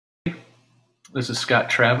This is Scott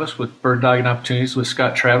Travis with Bird Dogging Opportunities with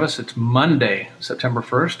Scott Travis. It's Monday, September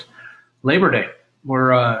 1st, Labor Day.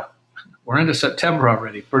 We're into September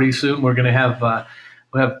already. Pretty soon we're going to have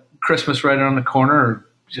we'll have Christmas right around the corner. Or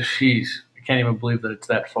just geez, I can't even believe that it's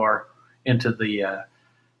that far into the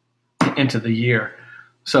year.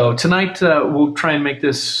 So tonight we'll try and make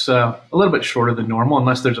this a little bit shorter than normal,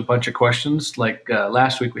 unless there's a bunch of questions. Like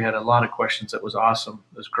last week we had a lot of questions. That was awesome.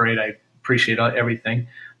 It was great. I appreciate everything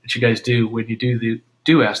that you guys do when you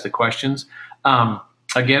do ask the questions.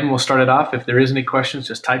 Again, we'll start it off. If there is any questions,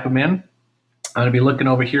 just type them in. I'm going to be looking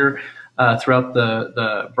over here throughout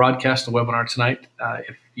the broadcast, the webinar tonight.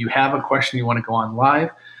 If you have a question you want to go on live,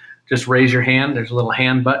 just raise your hand. There's a little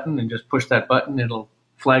hand button, and just push that button. It'll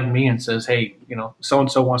flag me and says, hey,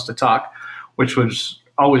 so-and-so wants to talk, which was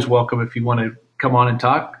always welcome if you want to come on and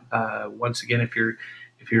talk. Once again, if you're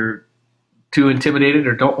too intimidated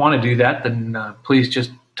or don't want to do that, then please just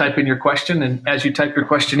type in your question. And as you type your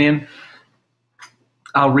question in,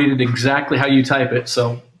 I'll read it exactly how you type it.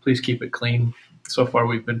 So please keep it clean. So far,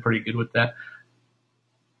 we've been pretty good with that.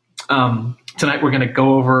 Tonight, we're going to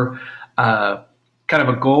go over kind of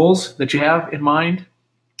a goals that you have in mind.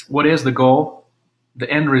 What is the goal? The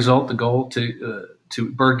end result, the goal to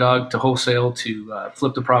bird dog, to wholesale, to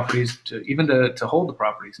flip the properties, to even to hold the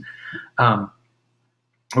properties. We're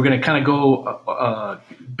going to kind of go a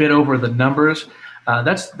bit over the numbers.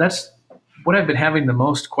 That's what I've been having the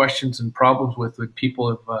most questions and problems with when people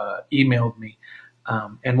have emailed me.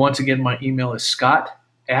 And once again, my email is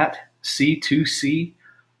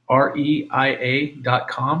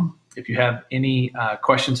scott@C2CREIA.com. If you have any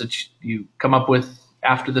questions that you come up with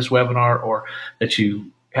after this webinar, or that you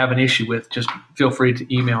have an issue with, just feel free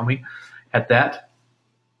to email me at that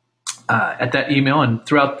email. And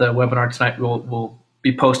throughout the webinar tonight, we'll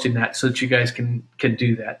be posting that so that you guys can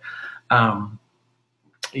do that.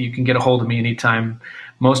 You can get a hold of me anytime.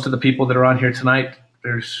 Most of the people that are on here tonight,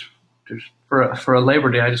 there's for a Labor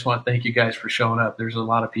Day, I just want to thank you guys for showing up. There's a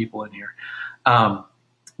lot of people in here.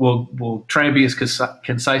 We'll try and be as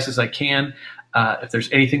concise as I can. If there's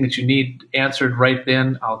anything that you need answered right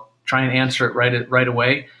then, I'll try and answer it right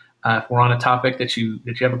away. If we're on a topic that you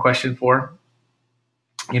have a question for,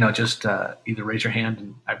 just either raise your hand,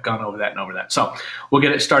 and I've gone over that and over that. So we'll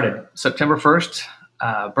get it started. September 1st,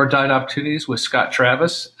 Bird Dogging Opportunities with Scott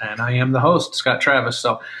Travis, and I am the host, Scott Travis.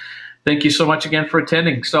 So thank you so much again for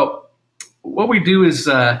attending. So what we do is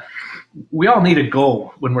we all need a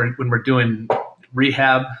goal when we're doing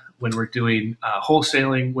rehab, when we're doing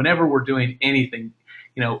wholesaling, whenever we're doing anything.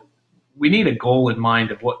 We need a goal in mind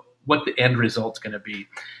of what the end result's going to be.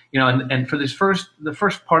 And for the first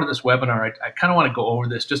part of this webinar, I kind of want to go over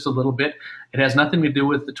this just a little bit. It has nothing to do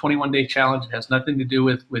with the 21-day challenge. It has nothing to do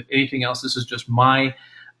with anything else. This is just my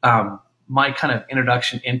kind of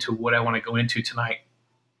introduction into what I want to go into tonight.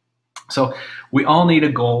 So we all need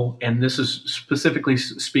a goal, and this is specifically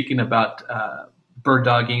speaking about bird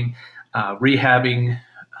dogging, rehabbing,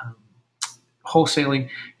 wholesaling.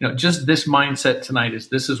 Just this mindset tonight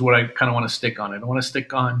this is what I kind of want to stick on. I don't want to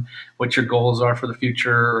stick on what your goals are for the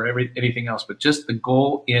future or anything else, but just the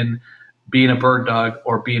goal in being a bird dog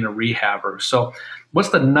or being a rehabber. So what's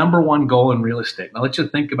the number one goal in real estate? Now let's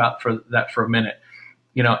just think about that for a minute.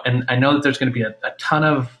 And I know that there's going to be a ton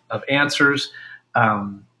of answers.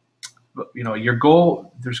 But, your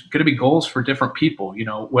goal, there's going to be goals for different people,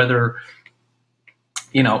 whether,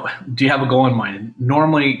 do you have a goal in mind? And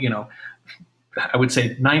normally, I would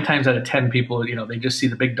say 9 times out of 10 people, they just see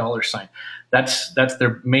the big dollar sign. That's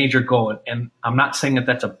their major goal. And I'm not saying that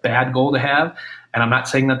that's a bad goal to have, and I'm not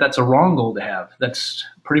saying that that's a wrong goal to have. That's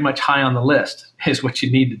pretty much high on the list is what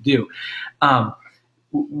you need to do.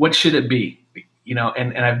 What should it be?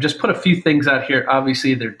 And I've just put a few things out here.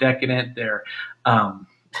 Obviously, they're decadent. They're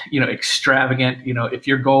extravagant. If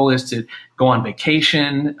your goal is to go on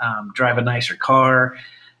vacation, drive a nicer car,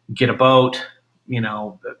 get a boat,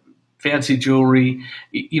 fancy jewelry,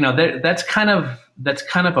 that's kind of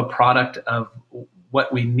a product of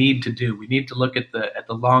what we need to do. We need to look at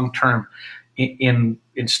the long term in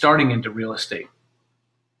starting into real estate.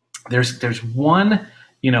 There's one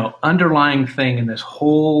underlying thing in the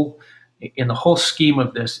whole scheme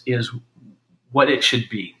of this is what it should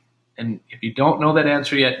be. And if you don't know that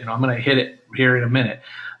answer yet, I'm going to hit it here in a minute.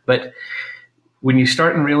 But when you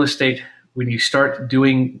start in real estate, when you start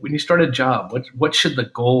a job, what should the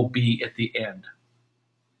goal be at the end?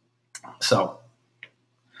 So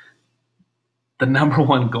the number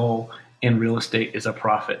one goal in real estate is a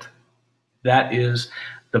profit. That is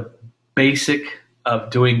the basic of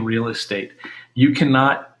doing real estate. You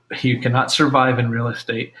cannot survive in real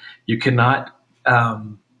estate. You cannot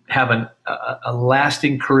have a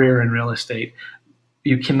lasting career in real estate,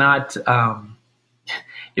 you cannot,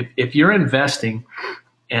 if you're investing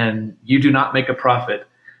and you do not make a profit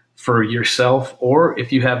for yourself, or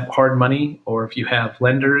if you have hard money, or if you have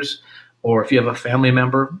lenders, or if you have a family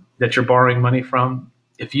member that you're borrowing money from,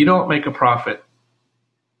 if you don't make a profit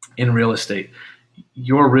in real estate,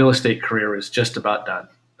 your real estate career is just about done.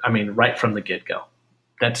 I mean, right from the get-go.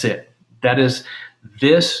 That's it.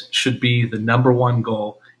 This should be the number one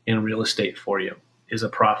goal in real estate for you, is a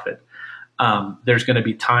profit. There's going to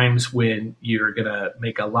be times when you're going to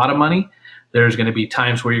make a lot of money. There's going to be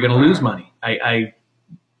times where you're going to lose money. I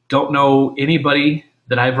don't know anybody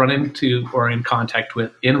that I've run into or in contact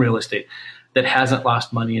with in real estate that hasn't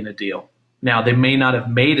lost money in a deal. Now, they may not have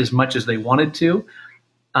made as much as they wanted to.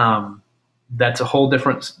 That's a whole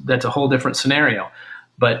different scenario.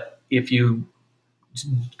 But if you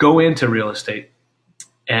go into real estate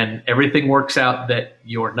and everything works out, that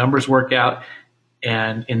your numbers work out,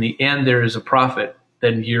 and in the end there is a profit,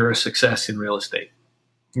 then you're a success in real estate.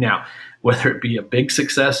 Now, whether it be a big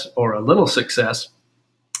success or a little success,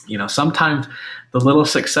 sometimes the little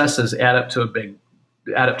successes add up to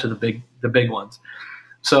the big ones.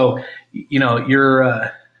 So,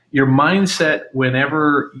 your mindset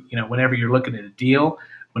whenever you're looking at a deal,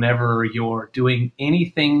 whenever you're doing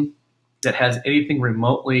anything that has anything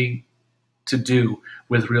remotely to do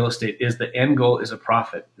with real estate, is the end goal is a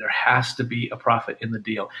profit. There has to be a profit in the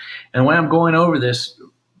deal. And when I'm going over this,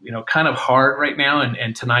 kind of hard right now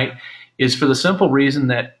and tonight, is for the simple reason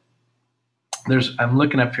that I'm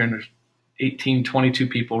looking up here and there's 18, 22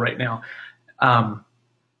 people right now.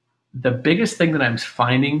 The biggest thing that I'm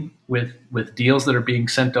finding with deals that are being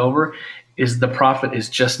sent over is the profit is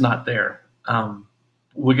just not there.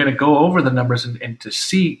 We're going to go over the numbers and to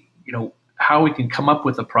see, how we can come up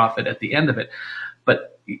with a profit at the end of it.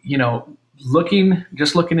 But, looking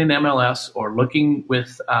in MLS or looking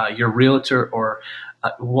with your realtor, or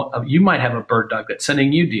you might have a bird dog that's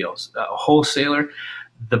sending you deals, a wholesaler.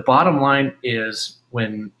 The bottom line is,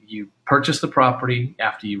 when you purchase the property,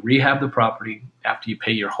 after you rehab the property, after you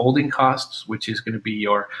pay your holding costs, which is going to be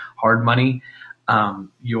your hard money,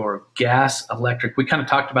 your gas, electric. We kind of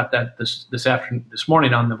talked about that this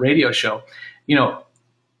morning on the radio show.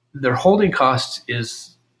 Their holding costs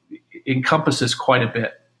encompasses quite a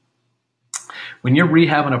bit. When you're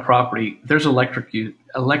rehabbing a property, there's electric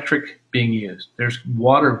being used. There's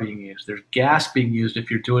water being used. There's gas being used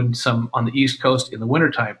if you're doing some on the East Coast in the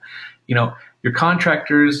wintertime. Your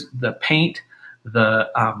contractors, the paint, the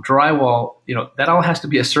drywall, that all has to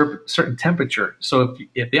be a certain temperature. So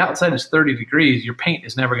if the outside is 30 degrees, your paint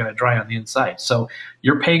is never going to dry on the inside. So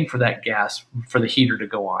you're paying for that gas for the heater to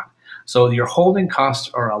go on. So your holding costs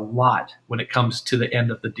are a lot when it comes to the end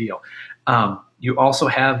of the deal. You also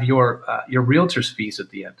have your realtor's fees at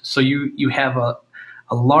the end. So you have a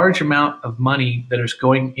large amount of money that is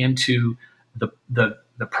going into the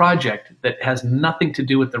project that has nothing to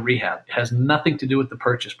do with the rehab. It has nothing to do with the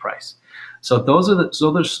purchase price. So those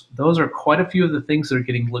are quite a few of the things that are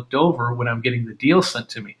getting looked over when I'm getting the deal sent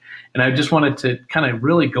to me. And I just wanted to kind of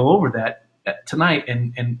really go over that tonight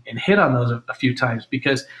and hit on those a few times,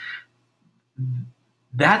 because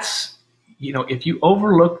that's, if you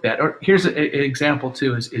overlook that, or here's an example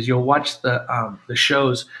too, is you'll watch the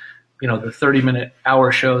shows, the 30-minute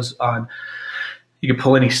hour shows on, you can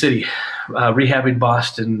pull any city, Rehabbing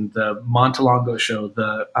Boston, the Montelongo show,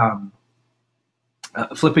 the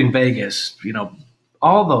Flipping Vegas,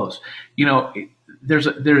 all those,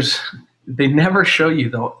 they never show you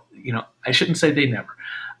though, I shouldn't say they never.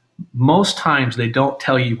 Most times they don't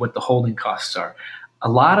tell you what the holding costs are. A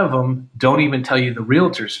lot of them don't even tell you the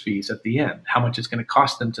realtor's fees at the end, how much it's going to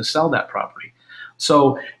cost them to sell that property.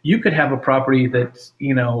 So you could have a property that,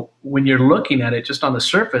 when you're looking at it just on the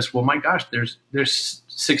surface, well, my gosh, there's $60,000,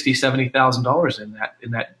 $70,000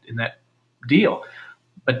 in that deal.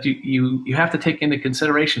 But you have to take into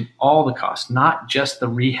consideration all the costs, not just the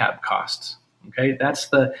rehab costs. Okay, that's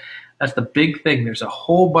the big thing. There's a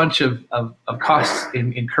whole bunch of costs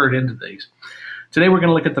incurred into these. Today we're going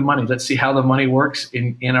to look at the money. Let's see how the money works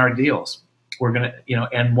in our deals. We're going to,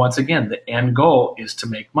 and once again, the end goal is to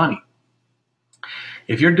make money.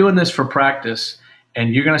 If you're doing this for practice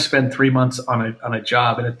and you're going to spend 3 months on a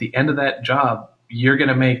job, and at the end of that job you're going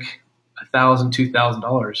to make $1,000,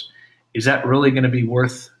 $2,000, is that really going to be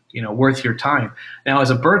worth your time? Now, as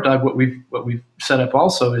a bird dog, what we've set up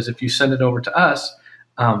also is, if you send it over to us,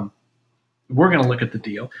 we're going to look at the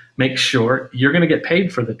deal, make sure you're going to get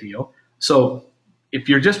paid for the deal. So if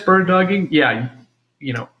you're just bird dogging, yeah,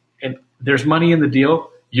 and there's money in the deal,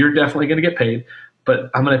 you're definitely going to get paid. But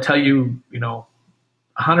I'm going to tell you,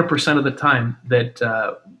 100% of the time that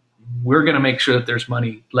we're going to make sure that there's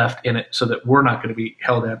money left in it so that we're not going to be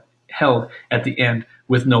held at the end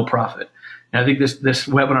with no profit. And I think this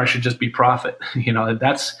webinar should just be profit.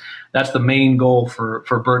 That's the main goal for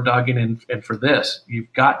bird dogging and for this.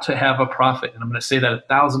 You've got to have a profit. And I'm going to say that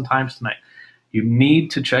 1,000 times tonight. You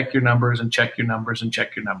need to check your numbers and check your numbers and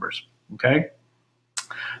check your numbers. Okay?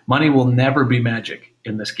 Money will never be magic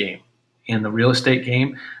in this game. In the real estate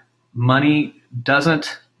game, money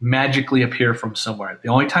doesn't magically appear from somewhere. The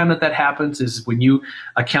only time that happens is when you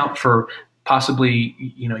account for possibly,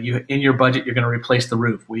 you in your budget, you're going to replace the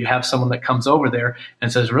roof. Well, you have someone that comes over there and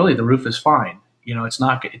says, really, the roof is fine.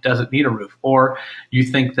 It doesn't need a roof. Or you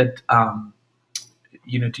think that,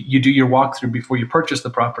 you do your walkthrough before you purchase the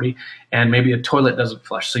property and maybe a toilet doesn't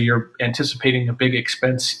flush. So you're anticipating a big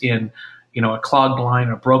expense in, a clogged line,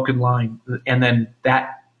 a broken line, and then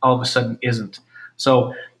that all of a sudden isn't.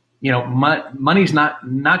 So, money's not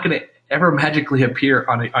going to ever magically appear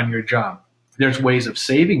on your job. There's ways of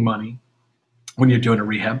saving money when you're doing a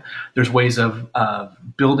rehab. There's ways of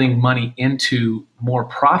building money into more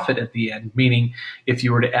profit at the end, meaning if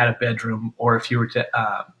you were to add a bedroom or if you were to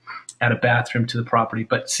add a bathroom to the property.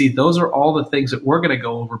 But see, those are all the things that we're going to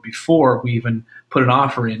go over before we even put an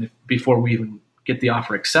offer in, before we even get the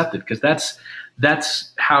offer accepted, because that's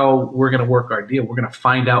how we're going to work our deal. We're going to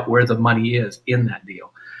find out where the money is in that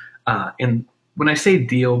deal. And when I say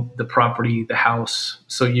deal, the property, the house,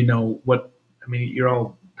 so you're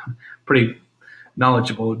all pretty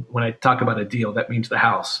knowledgeable. When I talk about a deal, that means the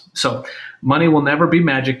house. So money will never be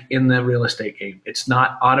magic in the real estate game. It's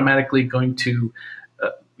not automatically going to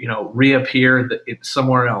reappear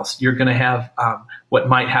somewhere else. You're going to have what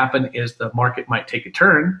might happen is the market might take a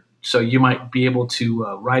turn. So you might be able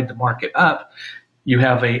to ride the market up. You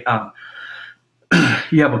have a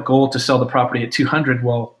goal to sell the property at 200.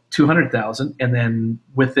 Well, 200,000, and then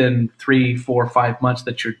within 3, 4, 5 months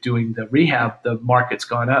that you're doing the rehab, the market's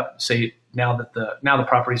gone up. Say now the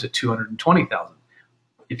property's at 220,000.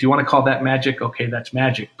 If you want to call that magic, okay, that's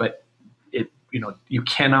magic, but you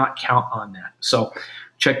cannot count on that. So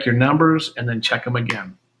check your numbers and then check them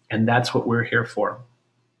again, and that's what we're here for.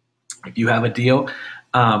 If you have a deal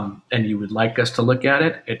and you would like us to look at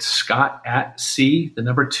it, it's Scott at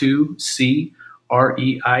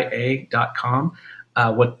C2CREIA.com.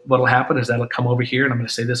 What'll happen is that'll come over here, and I'm going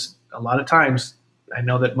to say this a lot of times. I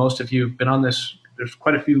know that most of you have been on this. There's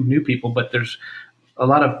quite a few new people, but there's a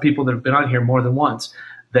lot of people that have been on here more than once.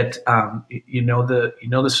 That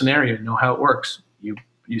the scenario, know how it works. You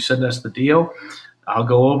send us the deal, I'll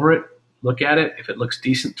go over it, look at it. If it looks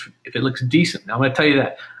decent, now I'm going to tell you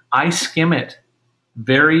that I skim it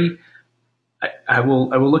I will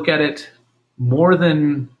look at it more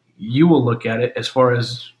than you will look at it as far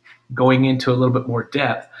as going into a little bit more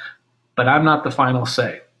depth, but I'm not the final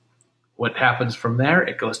say. What happens from there,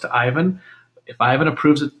 it goes to Ivan. If Ivan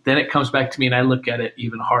approves it, then it comes back to me and I look at it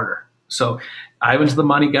even harder. So Ivan's the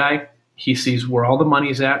money guy. He sees where all the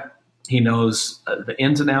money's at. He knows the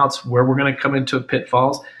ins and outs, where we're going to come into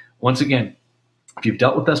pitfalls. Once again, if you've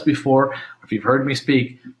dealt with us before, or if you've heard me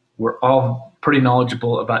speak, we're all pretty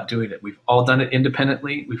knowledgeable about doing it. We've all done it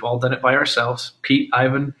independently. We've all done it by ourselves, Pete,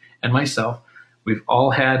 Ivan, and myself. We've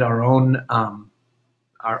all had our own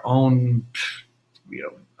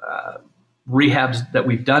rehabs that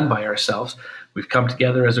we've done by ourselves. We've come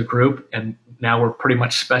together as a group, and now we're pretty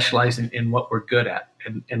much specializing in what we're good at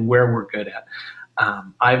and where we're good at.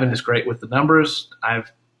 Ivan is great with the numbers.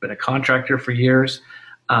 I've been a contractor for years,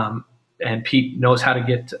 and Pete knows how to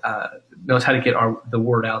get the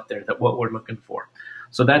word out there, that what we're looking for.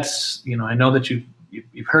 So that's, I know that you've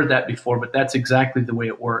heard that before, but that's exactly the way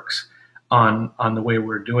it works on the way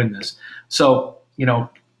we're doing this. So,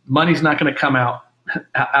 money's not going to come out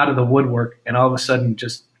of the woodwork and all of a sudden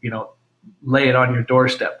just, lay it on your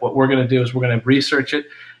doorstep. What we're going to do is we're going to research it.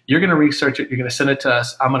 You're going to research it. You're going to send it to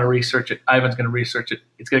us. I'm going to research it. Ivan's going to research it.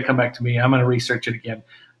 It's going to come back to me. I'm going to research it again.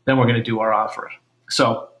 Then we're going to do our offer.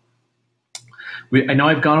 So I know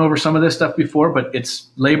I've gone over some of this stuff before, but it's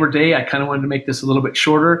Labor Day. I kind of wanted to make this a little bit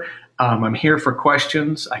shorter. I'm here for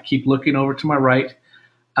questions. I keep looking over to my right,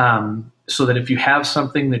 so that if you have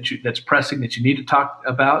something that's pressing that you need to talk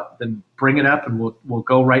about, then bring it up and we'll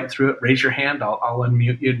go right through it. Raise your hand. I'll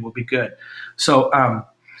unmute you and we'll be good. So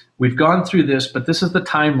we've gone through this, but this is the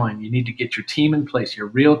timeline. You need to get your team in place, your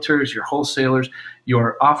realtors, your wholesalers,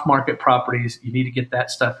 your off-market properties. You need to get that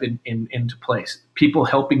stuff into place. People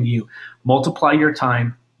helping you. Multiply your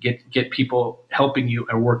time. Get people helping you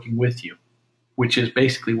and working with you, which is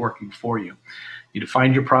basically working for you. You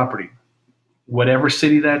define your property. Whatever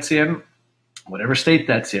city that's in, whatever state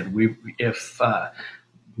that's in. If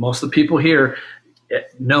most of the people here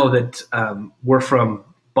know that we're from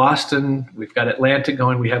Boston, we've got Atlanta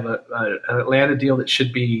going. We have an Atlanta deal that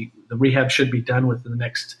should be, the rehab should be done within the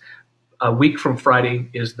next week from Friday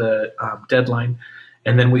is the deadline.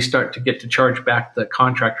 And then we start to get to charge back the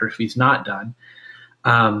contractor if he's not done.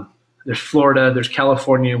 There's Florida, there's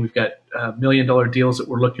California. We've got $1 million deals that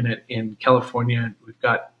we're looking at in California. We've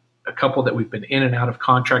got a couple that we've been in and out of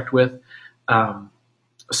contract with.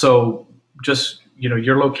 So just,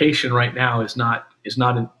 your location right now is not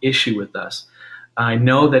an issue with us. I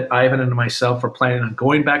know that Ivan and myself are planning on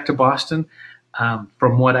going back to Boston.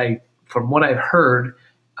 From what I've heard,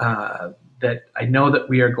 that I know that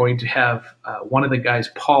we are going to have one of the guys,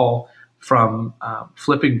 Paul, from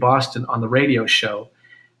Flipping Boston on the radio show.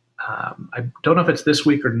 I don't know if it's this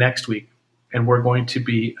week or next week, and we're going to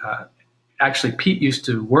be actually, Pete used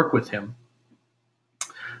to work with him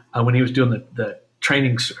when he was doing the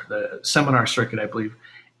training, the seminar circuit, I believe,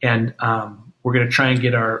 and we're going to try and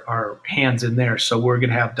get our hands in there. So we're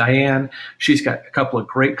going to have Diane. She's got a couple of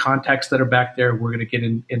great contacts that are back there. We're going to get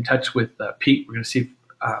in touch with Pete. We're going to see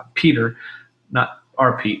Peter, not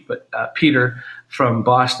our Pete, but Peter from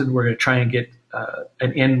Boston. We're going to try and get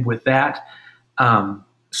an in with that.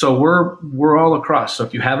 So we're all across. So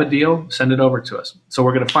if you have a deal, send it over to us. So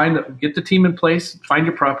we're going to get the team in place, find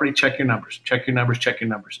your property, check your numbers, check your numbers, check your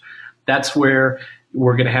numbers. That's where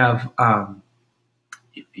we're going to have,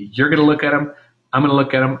 you're going to look at them, I'm going to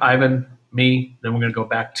look at them, Ivan, me, then we're going to go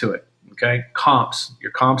back to it. Okay. Comps.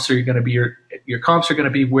 Your comps are going to be your comps are going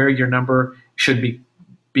to be where your number should be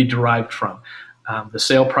derived from. The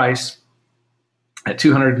sale price at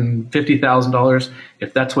 $250,000,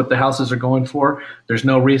 if that's what the houses are going for, there's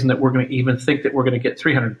no reason that we're going to even think that we're going to get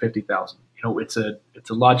 $350,000. It's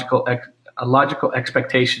a logical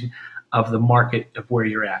expectation of the market of where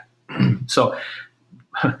you're at. So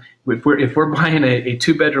if we're buying a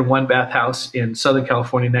 2-bedroom, 1-bath house in Southern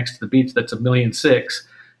California next to the beach that's $1.6 million,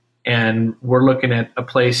 and we're looking at a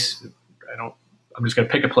place, I'm just going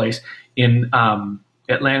to pick a place in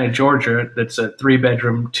Atlanta, Georgia, that's a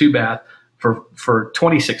 3-bedroom, 2-bath for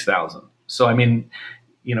 $26,000. So I mean,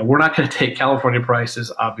 we're not going to take California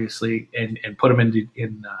prices, obviously, and put them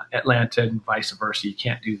in Atlanta and vice versa. You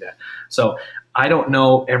can't do that. So I don't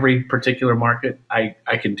know every particular market. I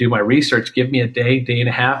can do my research. Give me a day and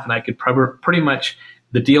a half, and I could pretty much,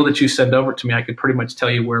 the deal that you send over to me, I could pretty much tell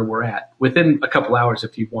you where we're at within a couple hours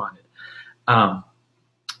if you wanted,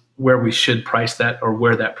 where we should price that or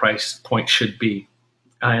where that price point should be.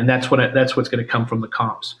 And that's what's going to come from the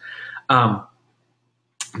comps.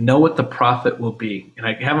 Know what the profit will be. And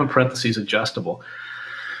I have in parentheses adjustable.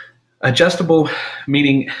 Adjustable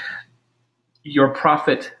meaning your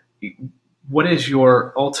profit. What is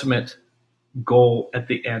your ultimate goal at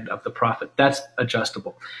the end of the profit? That's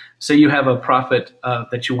adjustable. Say you have a profit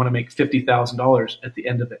that you want to make $50,000 at the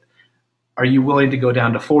end of it. Are you willing to go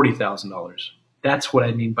down to $40,000? That's what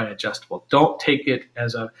I mean by adjustable. Don't take it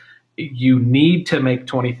as you need to make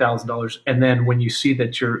 $20,000, and then when you see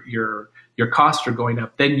that your costs are going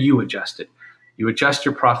up, then you adjust it. You adjust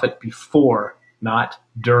your profit before, not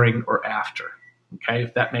during or after. Okay,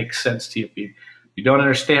 if that makes sense to you. If you don't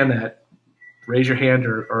understand that, raise your hand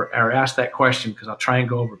or ask that question, because I'll try and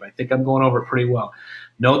go over it. But I think I'm going over it pretty well.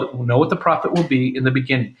 Know what the profit will be in the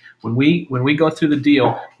beginning. When we go through the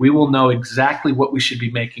deal, we will know exactly what we should be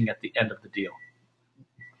making at the end of the deal.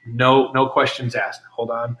 No questions asked. Hold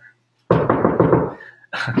on.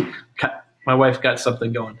 My wife got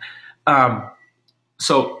something going.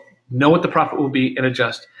 So know what the profit will be and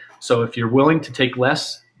adjust. So if you're willing to take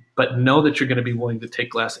less, but know that you're going to be willing to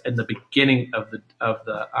take less in the beginning of the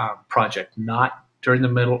project, not during the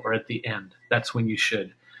middle or at the end. That's when you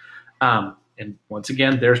should. And once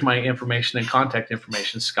again, there's my information and contact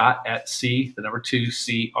information, Scott at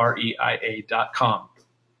C2CREIA.com.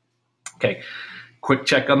 Okay, quick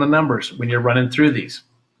check on the numbers when you're running through these.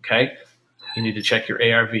 Okay. You need to check your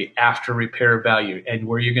ARV, after repair value. And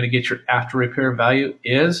where you're going to get your after repair value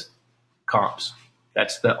is comps.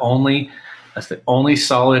 That's the only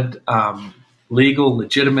solid, legal,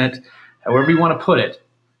 legitimate, however you want to put it,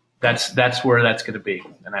 that's where that's going to be.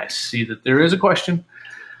 And I see that there is a question.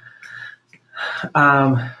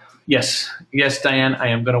 Yes, Diane, I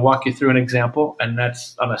am going to walk you through an example, and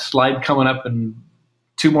that's on a slide coming up in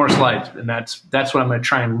 2 more slides, and that's what I'm going to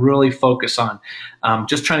try and really focus on.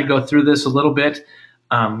 Just trying to go through this a little bit,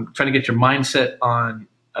 trying to get your mindset on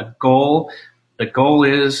a goal. The goal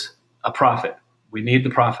is a profit. We need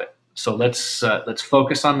the profit. So let's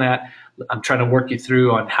focus on that. I'm trying to work you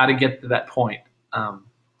through on how to get to that point.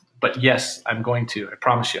 But yes, I'm going to, I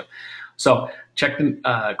promise you. So check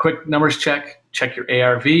the quick numbers check your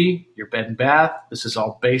ARV, your bed and bath. This is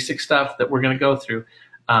all basic stuff that we're going to go through.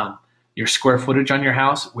 your square footage on your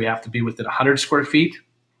house. We have to be within 100 square feet.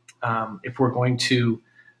 If we're going to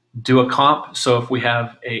do a comp, so if we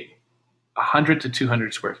have a 100 to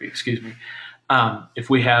 200 square feet, excuse me. If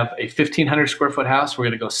we have a 1,500 square foot house, we're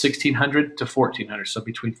going to go 1,600 to 1,400. So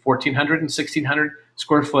between 1,400 and 1,600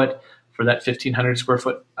 square foot for that 1,500 square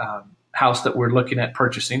foot house that we're looking at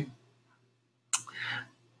purchasing.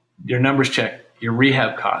 Your numbers check, your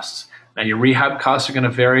rehab costs. Now your rehab costs are going to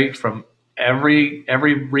vary from every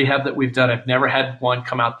rehab that we've done. I've never had one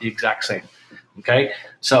come out the exact same. Okay,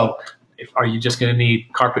 so are you just going to need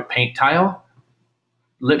carpet, paint, tile,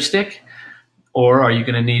 lipstick, or are you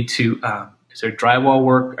going to need to, is there drywall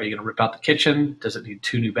work? Are you going to rip out the kitchen? Does it need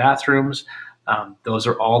 2 new bathrooms? Those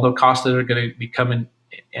are all the costs that are going to be coming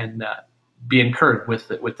and be incurred with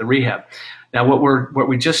the rehab. Now, what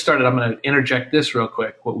we just started, I'm going to interject this real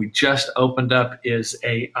quick. What we just opened up is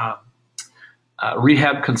a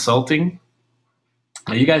rehab consulting.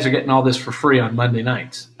 Now, you guys are getting all this for free on Monday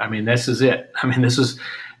nights. I mean, this is it. I mean, this is,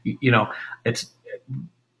 it's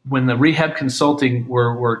when the rehab consulting,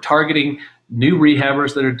 we're targeting new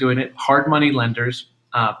rehabbers that are doing it, hard money lenders,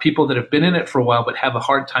 people that have been in it for a while but have a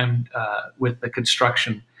hard time with the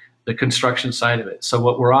construction side of it. So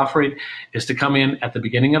what we're offering is to come in at the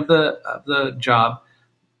beginning of the job,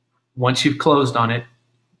 once you've closed on it,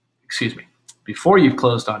 before you've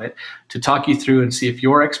closed on it, to talk you through and see if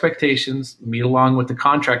your expectations meet along with the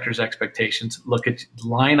contractor's expectations. Look at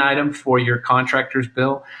line item for your contractor's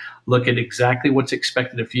bill. Look at exactly what's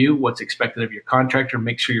expected of you, what's expected of your contractor.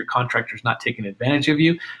 Make sure your contractor's not taking advantage of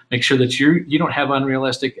you. Make sure that you don't have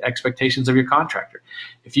unrealistic expectations of your contractor.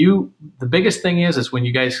 The biggest thing is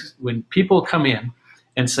when people come in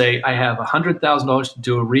and say, I have $100,000 to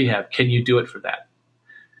do a rehab, can you do it for that?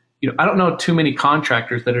 I don't know too many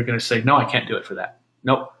contractors that are going to say, no, I can't do it for that.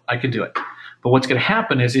 Nope, I can do it. But what's going to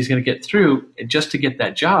happen is he's going to get through, and just to get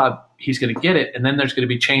that job, he's going to get it, and then there's going to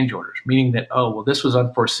be change orders, meaning that, oh, well, this was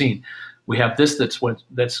unforeseen. We have this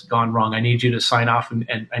that's gone wrong. I need you to sign off,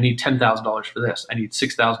 and I need $10,000 for this. I need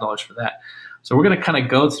 $6,000 for that. So we're going to kind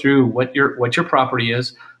of go through what your property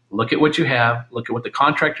is, look at what you have, look at what the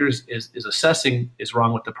contractor is assessing is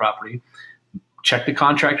wrong with the property, check the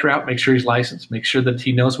contractor out, make sure he's licensed, make sure that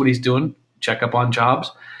he knows what he's doing, check up on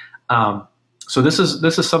jobs. So this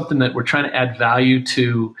is something that we're trying to add value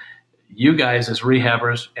to you guys as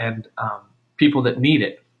rehabbers and people that need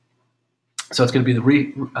it. So it's going to be the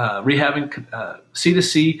rehabbing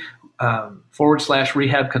C2C /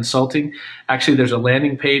 rehab consulting. Actually, there's a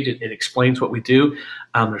landing page. It explains what we do.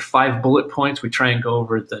 There's 5 bullet points. We try and go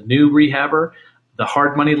over the new rehabber, the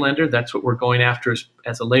hard money lender. That's what we're going after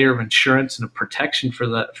as a layer of insurance and a protection for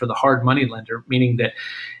the hard money lender, meaning that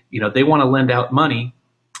they want to lend out money,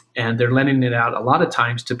 and they're lending it out a lot of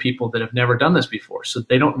times to people that have never done this before. So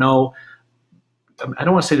they don't know. I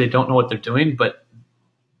don't want to say they don't know what they're doing, but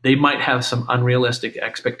they might have some unrealistic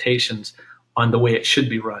expectations on the way it should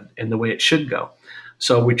be run and the way it should go.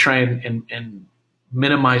 So we try and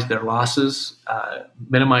minimize their losses,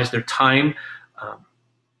 minimize their time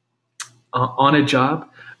on a job,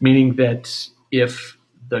 meaning that if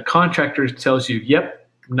the contractor tells you, yep,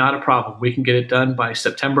 not a problem, we can get it done by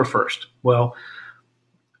September 1st. Well,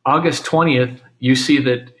 August 20th, you see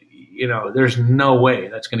that, there's no way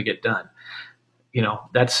that's going to get done.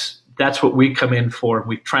 That's what we come in for.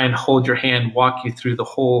 We try and hold your hand, walk you through the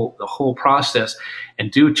whole process, and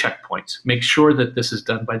do checkpoints. Make sure that this is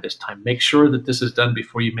done by this time. Make sure that this is done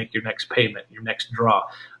before you make your next payment, your next draw.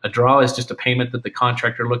 A draw is just a payment that the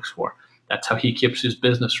contractor looks for. That's how he keeps his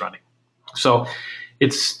business running. So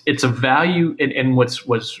it's a value, and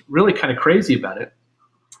what's really kind of crazy about it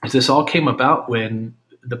is this all came about when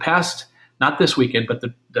the past, not this weekend, but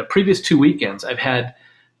the previous 2 weekends, I've had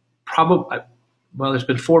there's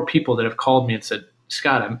been 4 people that have called me and said,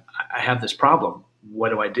 Scott, I have this problem. What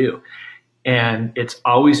do I do? And it's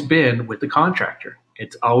always been with the contractor.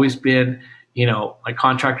 It's always been, my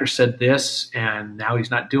contractor said this and now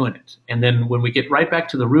he's not doing it. And then when we get right back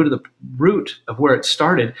to the root of where it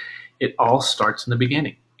started, it all starts in the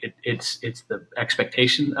beginning. It's the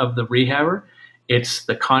expectation of the rehabber. It's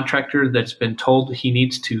the contractor that's been told he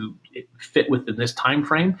needs to fit within this time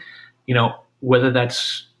frame. Whether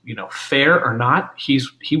that's fair or not,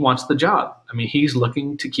 he wants the job. I mean, he's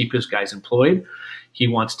looking to keep his guys employed. He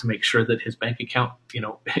wants to make sure that his bank account,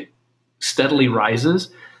 steadily rises.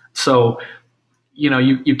 So,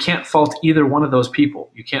 you can't fault either one of those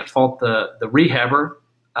people. You can't fault the rehabber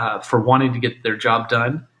for wanting to get their job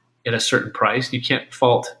done at a certain price. You can't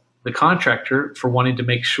fault the contractor for wanting to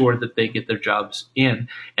make sure that they get their jobs in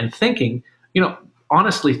and thinking,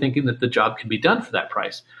 honestly thinking that the job can be done for that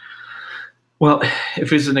price. Well,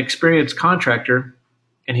 if he's an experienced contractor,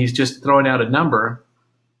 and he's just throwing out a number,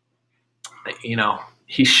 you know,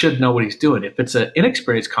 he should know what he's doing. If it's an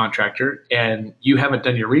inexperienced contractor and you haven't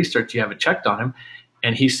done your research, you haven't checked on him,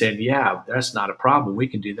 and he said, yeah, that's not a problem, we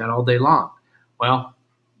can do that all day long. Well,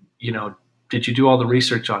 you know, did you do all the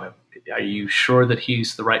research on him? Are you sure that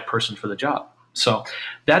he's the right person for the job? So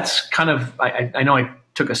that's kind of, I know I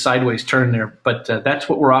took a sideways turn there, but that's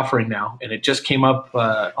what we're offering now. And it just came up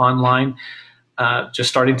online, just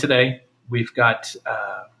starting today. We've got,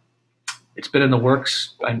 it's been in the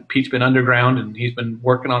works, and Pete's been underground, and he's been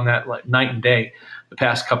working on that like night and day the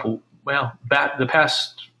past couple, well, the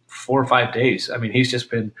past 4 or 5 days. I mean, he's just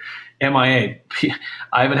been MIA.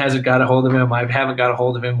 Ivan hasn't got a hold of him. I haven't got a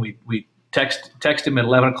hold of him. We text him at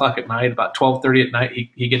 11 o'clock at night. About 12:30 at night,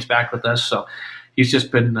 he gets back with us. So he's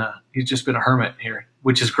just been a hermit here,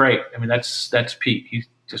 which is great. I mean, that's Pete. He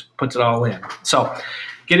just puts it all in. So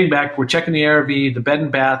getting back, we're checking the ARV, the bed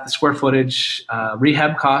and bath, the square footage,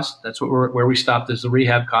 rehab cost. That's where we stopped, is the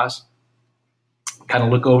rehab cost. Kind of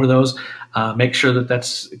look over those, make sure that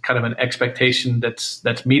that's kind of an expectation that's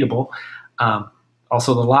meetable.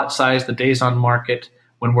 Also the lot size, the days on market,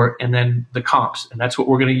 and then the comps. And that's what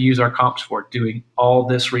we're going to use our comps for, doing all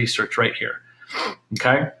this research right here.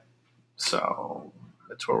 Okay. So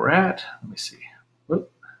that's where we're at. Let me see.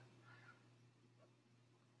 Whoop.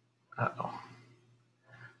 Uh-oh.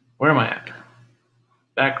 Where am I at?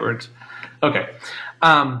 Backwards. Okay.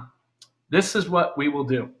 This is what we will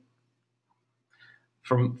do.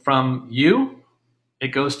 From you, it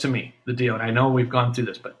goes to me, the deal. And I know we've gone through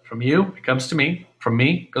this, but from you, it comes to me. From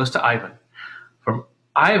me, it goes to Ivan. From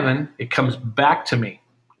Ivan, it comes back to me.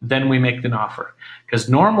 Then we make an offer. Because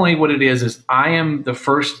normally what it is I am the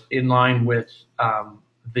first in line with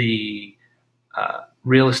the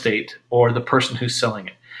real estate or the person who's selling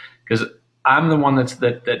it. Because I'm the one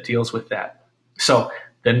that deals with that. So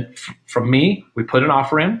then from me, we put an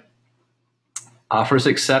offer in. Offer's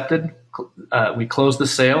accepted. We close the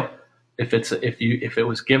sale. If it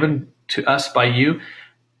was given to us by you,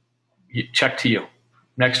 check to you.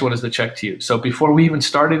 Next one is the check to you. So before we even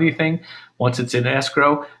start anything, once it's in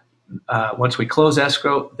escrow, once we close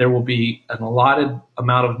escrow, there will be an allotted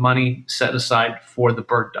amount of money set aside for the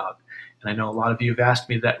bird dog. And I know a lot of you have asked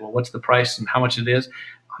me that. Well, what's the price and how much it is?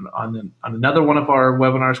 On another one of our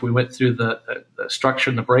webinars, we went through the structure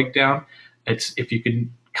and the breakdown. It's, if you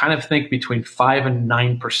can kind of think, between 5 and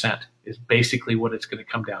 9% is basically what it's going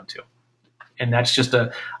to come down to. And that's just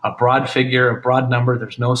a broad figure, a broad number.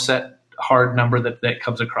 There's no set hard number that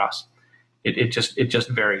comes across. It just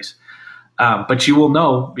varies. But you will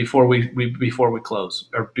know before we close,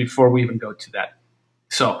 or before we even go to that.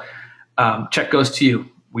 So check goes to you.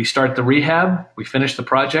 We start the rehab. We finish the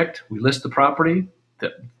project. We list the property.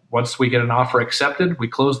 Once we get an offer accepted, we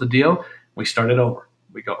close the deal. We start it over.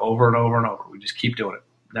 We go over and over and over. We just keep doing it.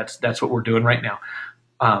 That's what we're doing right now.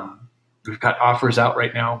 We've got offers out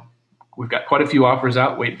right now. We've got quite a few offers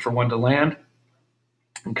out, waiting for one to land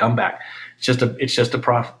and come back. It's just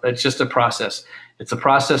a process. It's a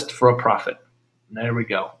process for a profit. And there we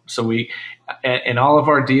go. So in all of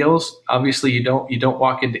our deals, obviously you don't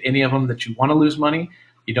walk into any of them that you want to lose money.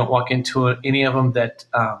 You don't walk into any of them that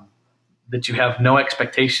you have no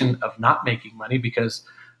expectation of not making money, because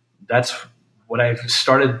that's what I've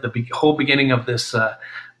started the whole beginning of this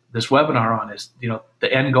this webinar on, is,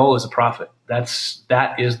 the end goal is a profit.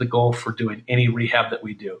 That is the goal for doing any rehab that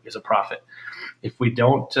we do, is a profit. If we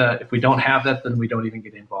don't have that, then we don't even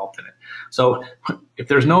get involved in it. So if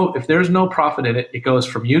there's no profit in it, it goes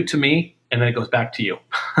from you to me, and then it goes back to you.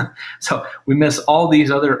 So we miss all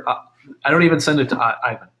these other. I don't even send it to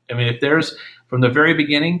Ivan. I mean, if there's, from the very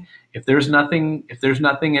beginning, if there's nothing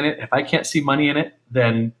in it, if I can't see money in it,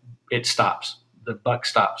 then it stops. The buck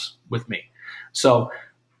stops with me. So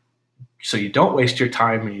you don't waste your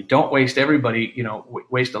time, and you don't waste everybody,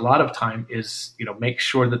 waste a lot of time, is, make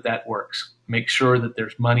sure that works. Make sure that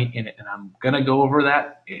there's money in it. And I'm going to go over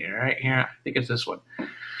that right here. I think it's this one.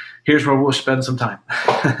 Here's where we'll spend some time.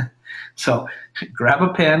 So grab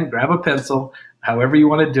a pen, grab a pencil, however you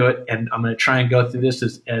want to do it. And I'm going to try and go through this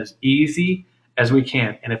as easy as we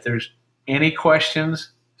can. And if there's any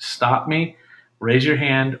questions, stop me, raise your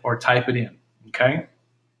hand, or type it in. Okay.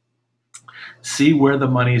 See where the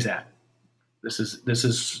money's at. This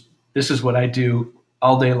is what I do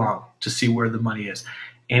all day long, to see where the money is.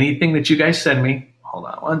 Anything that you guys send me, hold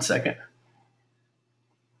on one second.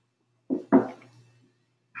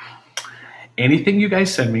 Anything you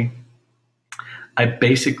guys send me, I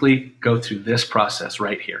basically go through this process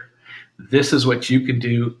right here. This is what you can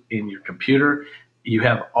do in your computer. You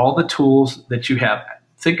have all the tools that you have.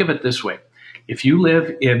 Think of it this way. If you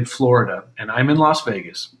live in Florida and I'm in Las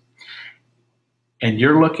Vegas, and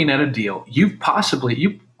you're looking at a deal, you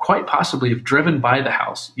quite possibly have driven by the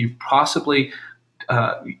house. You've possibly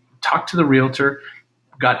talked to the realtor,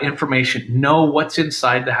 got information, know what's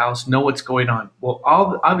inside the house, know what's going on. Well,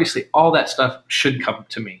 obviously all that stuff should come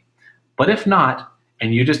to me. But if not,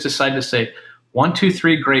 and you just decide to say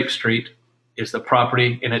 123 Grape Street is the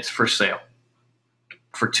property and it's for sale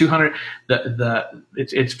for 200,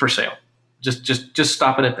 it's for sale. Just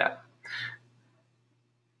stop it at that.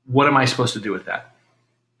 What am I supposed to do with that?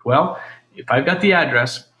 Well, if I've got the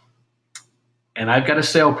address and I've got a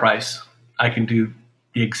sale price, I can do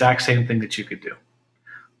the exact same thing that you could do.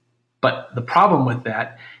 But the problem with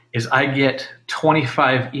that is I get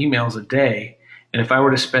 25 emails a day, and if I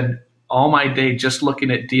were to spend all my day just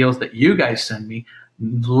looking at deals that you guys send me,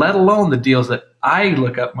 let alone the deals that I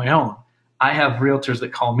look up my own, I have realtors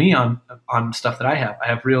that call me on stuff that I have. I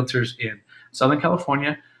have realtors in Southern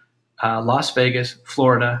California, Las Vegas,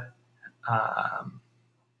 Florida.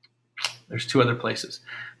 There's 2 other places,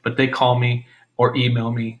 but they call me or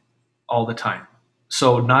email me all the time.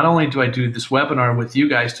 So not only do I do this webinar with you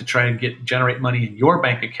guys to try and generate money in your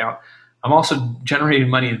bank account, I'm also generating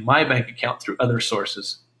money in my bank account through other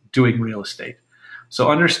sources doing real estate. So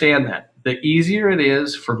understand that. The easier it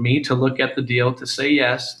is for me to look at the deal to say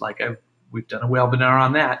yes, like we've done a webinar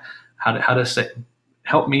on that, how to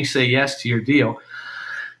help me say yes to your deal.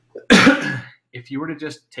 If you were to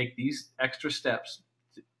just take these extra steps,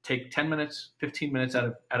 take 10 minutes, 15 minutes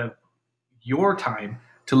out of your time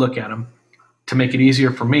to look at them, to make it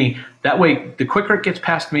easier for me. That way, the quicker it gets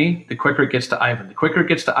past me, the quicker it gets to Ivan. The quicker it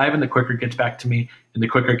gets to Ivan, the quicker it gets back to me, and the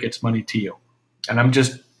quicker it gets money to you. And I'm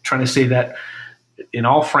just trying to say that in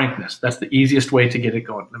all frankness. That's the easiest way to get it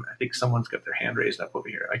going. I think someone's got their hand raised up over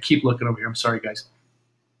here. I keep looking over here. I'm sorry, guys.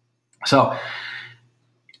 So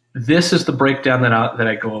this is the breakdown that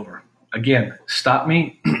I go over. Again, stop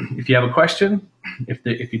me if you have a question,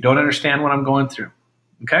 if you don't understand what I'm going through.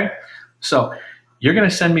 Okay? So you're going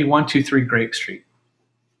to send me 123 Grape Street.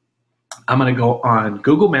 I'm going to go on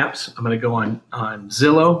Google Maps. I'm going to go on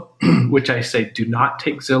Zillow, which I say do not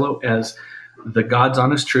take Zillow as the God's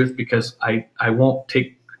honest truth, because I won't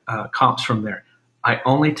take comps from there. I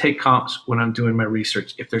only take comps when I'm doing my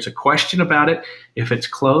research. If there's a question about it, if it's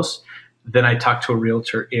close, then I talk to a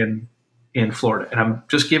realtor in Florida. And I'm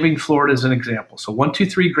just giving Florida as an example. So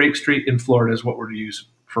 123 Grape Street in Florida is what we're using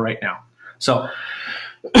for right now. So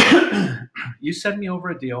you send me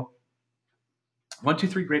over a deal,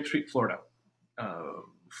 123 Grape Street, Florida,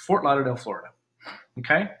 Fort Lauderdale, Florida.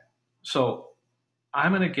 Okay? So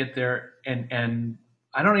I'm going to get there, and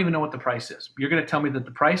I don't even know what the price is. You're going to tell me that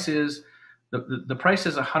the price is the price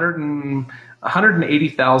is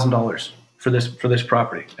 $180,000 for this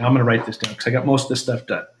property. And I'm going to write this down because I got most of this stuff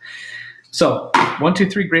done. So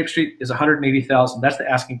 123 Grape Street is $180,000. That's the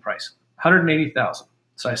asking price, $180,000.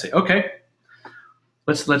 So I say, okay,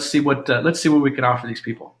 let's see what we can offer these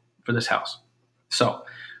people for this house. So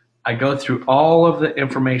I go through all of the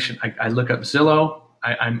information. I look up Zillow.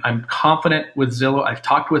 I'm confident with Zillow. I've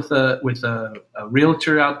talked with a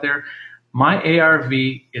realtor out there. My ARV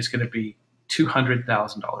is going to be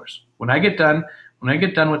 $200,000. When I get done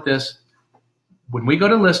with this, when we go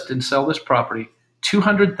to list and sell this property,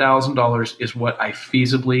 $200,000 is what I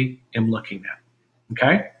feasibly am looking at.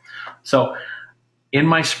 Okay? So in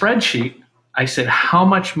my spreadsheet, I said, how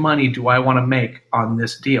much money do I want to make on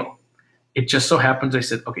this deal? It just so happens I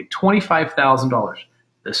said, okay, $25,000.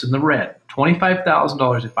 This in the red,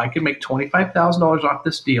 $25,000. If I can make $25,000 off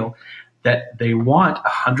this deal that they want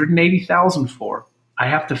 $180,000 for, I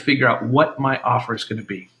have to figure out what my offer is going to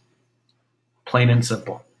be. Plain and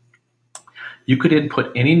simple. You could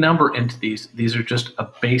input any number into these. These are just a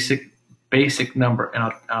basic number,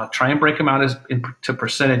 and I'll try and break them out to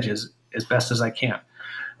percentages as best as I can.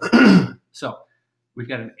 So we've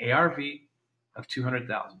got an ARV of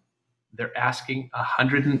 $200,000. They're asking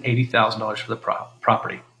 $180,000 for the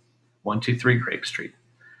property, 123 Grape Street.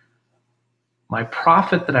 My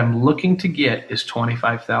profit that I'm looking to get is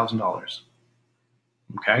 $25,000.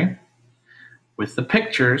 Okay? With the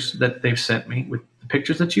pictures that they've sent me, with the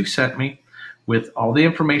pictures that you've sent me, with all the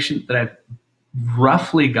information that I've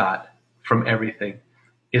roughly got from everything,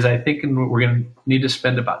 is I think we're going to need to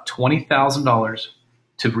spend about $20,000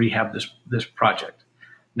 to rehab this project.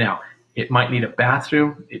 Now, it might need a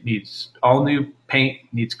bathroom, it needs all new paint,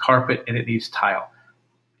 it needs carpet, and it needs tile,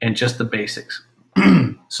 and just the basics.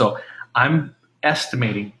 So I'm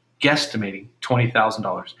guesstimating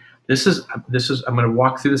 $20,000. This is I'm going to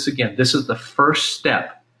walk through this again. This is the first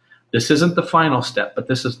step. This isn't the final step, but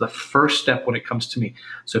this is the first step when it comes to me.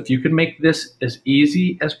 So if you can make this as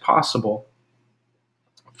easy as possible,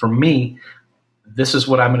 for me, this is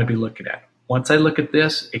what I'm going to be looking at. Once I look at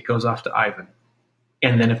this, it goes off to Ivan.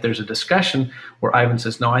 And then if there's a discussion where Ivan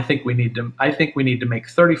says, no, I think we need to make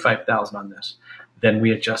 35,000 on this, then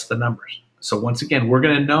we adjust the numbers. So once again, we're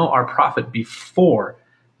going to know our profit before,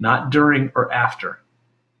 not during or after.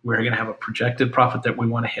 We're going to have a projected profit that we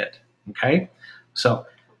want to hit. Okay? So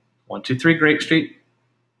 123 Grape Street,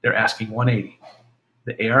 they're asking 180.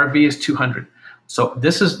 The ARV is 200. So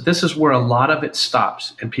this is where a lot of it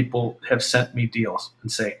stops, and people have sent me deals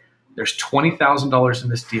and say, there's $20,000 in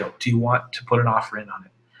this deal. Do you want to put an offer in on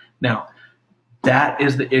it? Now, that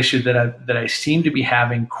is the issue that I seem to be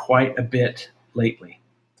having quite a bit lately.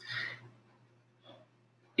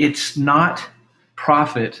 It's not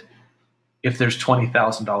profit if there's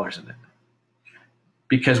 $20,000 in it,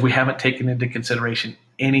 because we haven't taken into consideration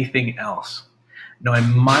anything else. Now, I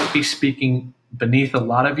might be speaking beneath a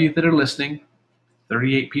lot of you that are listening,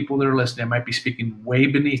 38 people that are listening. I might be speaking way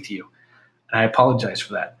beneath you, and I apologize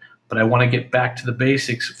for that. But I want to get back to the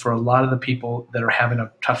basics for a lot of the people that are having a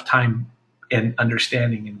tough time in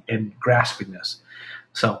understanding and grasping this.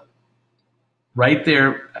 So right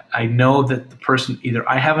there, I know that the person, either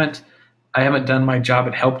I haven't done my job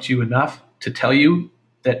and helped you enough to tell you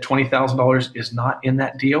that $20,000 is not in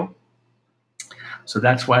that deal. So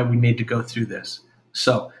that's why we need to go through this.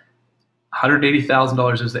 So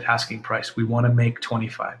 $180,000 is the asking price. We want to make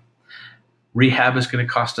 25. Rehab is going to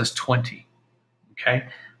cost us 20. Okay.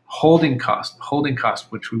 Holding cost,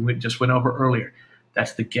 which we just went over earlier.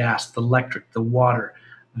 That's the gas, the electric, the water,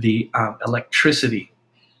 the electricity.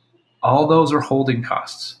 All those are holding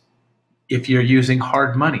costs. If you're using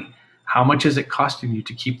hard money, how much is it costing you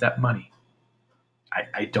to keep that money?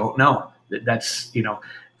 I don't know. That's,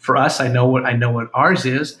 for us, I know what ours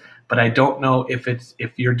is, but I don't know if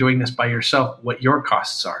you're doing this by yourself, what your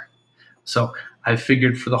costs are. So I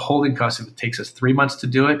figured for the holding costs, if it takes us 3 months to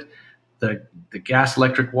do it, the gas,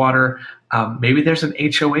 electric, water, maybe there's an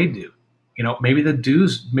HOA due. Maybe the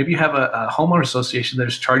dues, maybe you have a homeowner association that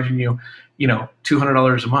is charging you,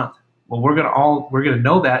 $200 a month. Well, we're gonna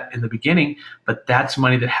know that in the beginning, but that's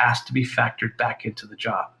money that has to be factored back into the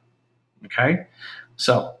job. Okay,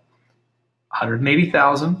 so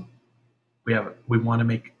 180,000. We want to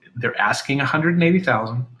make. They're asking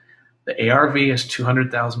 180,000. The ARV is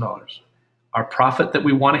 $200,000. Our profit that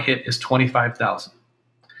we want to hit is 25,000.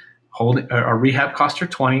 Our rehab costs are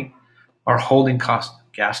 20. Our holding costs,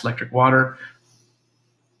 gas, electric, water,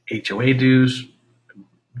 HOA dues,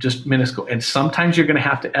 just minuscule. And sometimes you're going to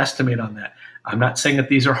have to estimate on that. I'm not saying that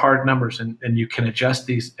these are hard numbers, and you can adjust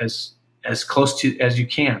these as close to as you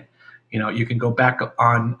can. You can go back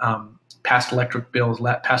on past electric bills,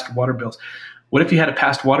 past water bills. What if you had a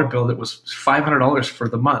past water bill that was $500 for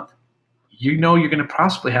the month? You're going to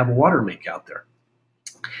possibly have a water leak out there.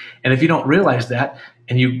 And if you don't realize that,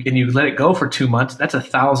 and you let it go for 2 months, that's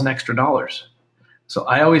 $1,000 extra. So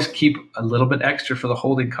I always keep a little bit extra for the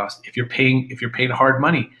holding cost. If you're paying hard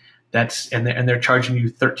money, and they're charging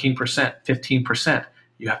you 13%, 15%,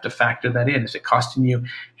 you have to factor that in. Is it costing you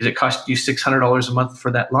 $600 a month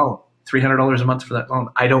for that loan? $300 a month for that loan?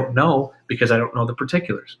 I don't know, because I don't know the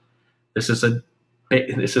particulars. This is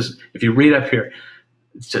if you read up here,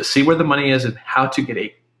 to see where the money is and how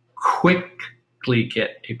to quickly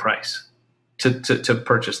get a price to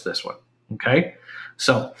purchase this one. Okay,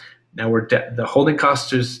 so now the holding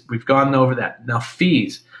costs we've gone over that. Now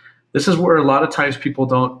fees, this is where a lot of times people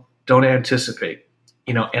don't anticipate.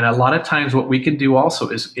 And a lot of times what we can do also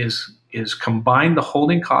is combine the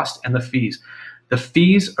holding cost and the fees. The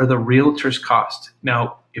fees are the realtor's cost.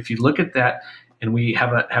 Now, if you look at that, and we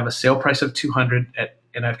have a sale price of 200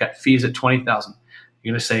 and I've got fees at 20,000,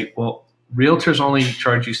 you're going to say, well, realtors only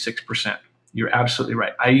charge you 6%. You're absolutely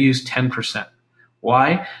right. I use 10%.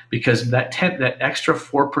 Why? Because that extra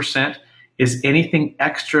 4% is anything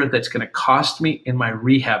extra that's going to cost me in my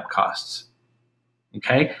rehab costs.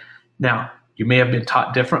 Okay. Now, you may have been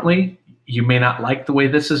taught differently. You may not like the way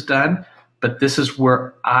this is done, but this is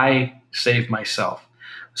where I save myself.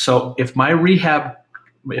 So if my rehab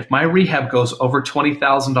goes over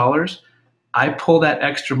 $20,000, I pull that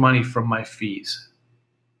extra money from my fees.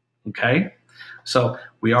 Okay? So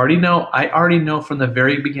I already know from the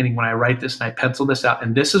very beginning when I write this and I pencil this out,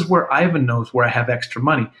 and this is where Ivan knows where I have extra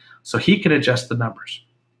money, so he can adjust the numbers.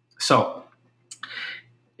 So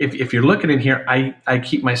if you're looking in here, I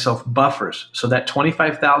keep myself buffers, so that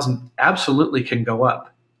 25,000 absolutely can go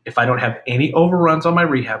up if I don't have any overruns on my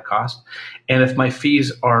rehab cost, and if my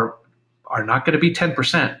fees are not going to be 10%,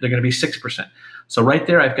 they're going to be 6%. So right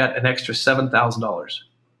there, I've got an extra $7,000.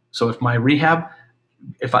 So if my rehab,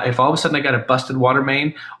 if all of a sudden I got a busted water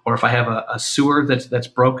main, or if I have a sewer that's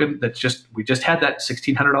broken, we just had that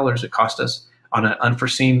 $1,600 it cost us. on an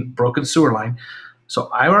unforeseen broken sewer line. So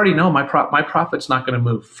I already know my profit's not going to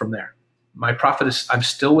move from there. My profit is, I'm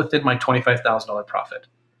still within my $25,000 profit.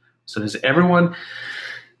 So does everyone,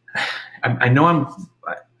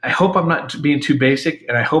 I hope I'm not being too basic,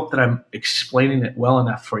 and I hope that I'm explaining it well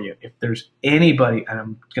enough for you. If there's anybody, and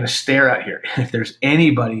I'm going to stare out here, if there's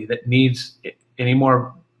anybody that needs any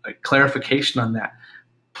more clarification on that,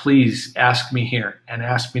 please ask me here and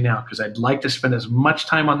ask me now, because I'd like to spend as much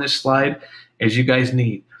time on this slide as you guys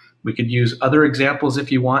need. We could use other examples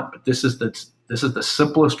if you want, but this is the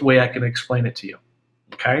simplest way I can explain it to you.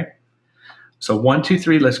 Okay? So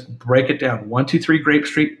 123, let's break it down. 123 Grape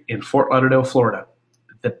Street in Fort Lauderdale, Florida.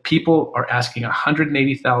 The people are asking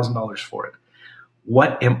 $180,000 for it.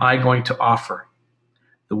 What am I going to offer?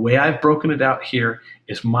 The way I've broken it out here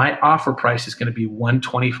is my offer price is going to be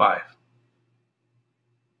 $125.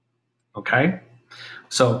 Okay?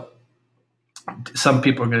 So some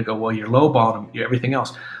people are going to go, well, you're lowballing them, everything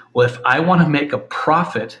else. Well, if I want to make a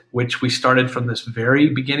profit, which we started from this very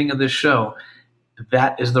beginning of this show,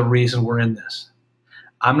 that is the reason we're in this.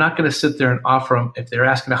 I'm not going to sit there and offer them, if they're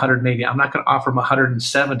asking 180, I'm not going to offer them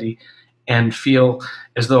 170 and feel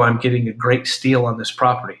as though I'm getting a great steal on this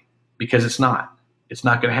property, because it's not. It's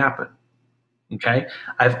not going to happen. Okay?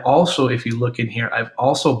 I've also, if you look in here, I've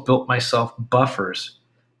also built myself buffers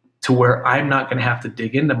to where I'm not going to have to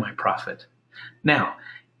dig into my profit. Now,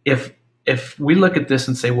 if we look at this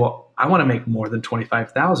and say, well, I want to make more than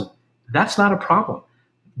 $25,000, that's not a problem.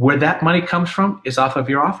 Where that money comes from is off of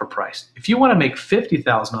your offer price. If you want to make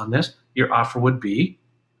 $50,000 on this, your offer would be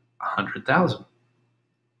 $100,000.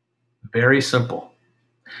 Very simple.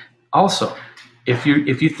 Also, if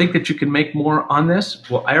you think that you can make more on this,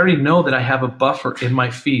 well, I already know that I have a buffer in my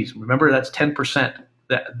fees. Remember, that's 10%.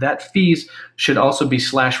 That fees should also be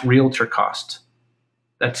 / realtor cost.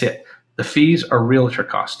 That's it. The fees are realtor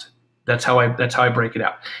cost. That's how I break it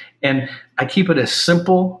out. And I keep it as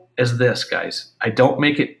simple as this, guys. I don't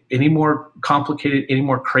make it any more complicated, any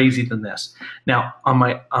more crazy than this. Now, on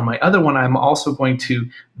my other one, I'm also going to,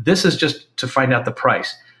 this is just to find out the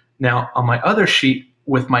price. Now, on my other sheet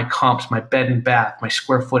with my comps, my bed and bath, my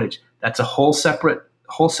square footage, that's a whole separate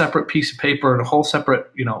piece of paper and a whole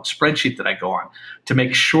separate, spreadsheet that I go on to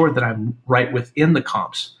make sure that I'm right within the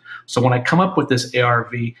comps. So when I come up with this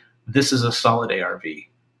ARV, this is a solid ARV.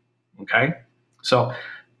 Okay? So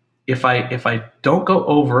if I don't go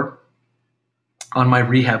over on my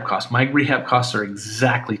rehab costs are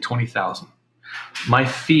exactly $20,000. My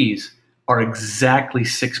fees are exactly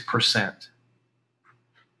 6%.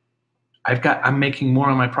 I'm making more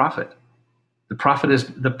on my profit. The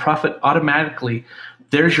profit automatically,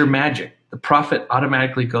 there's your magic. The profit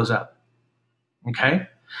automatically goes up. Okay?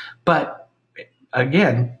 But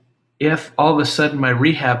again, if all of a sudden my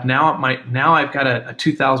rehab, now I've got a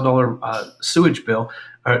 $2,000 sewage bill,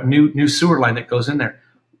 a new sewer line that goes in there.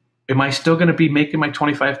 Am I still going to be making my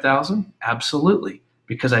 $25,000? Absolutely,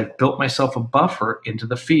 because I've built myself a buffer into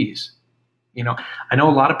the fees. I know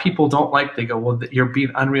a lot of people don't like, they go, well, you're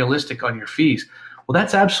being unrealistic on your fees. Well,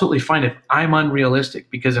 that's absolutely fine if I'm unrealistic,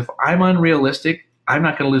 because if I'm unrealistic, I'm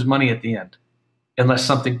not going to lose money at the end unless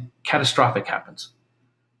something catastrophic happens.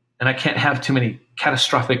 And I can't have too many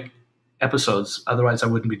catastrophic episodes, otherwise I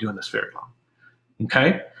wouldn't be doing this very long.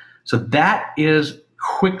 Okay? So that is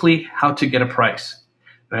quickly how to get a price.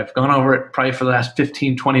 And I've gone over it probably for the last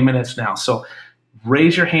 15, 20 minutes now. So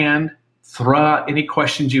raise your hand, throw out any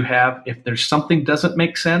questions you have. If there's something doesn't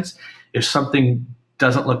make sense, if something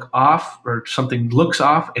doesn't look off or something looks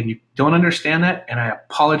off and you don't understand that, and I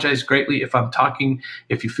apologize greatly if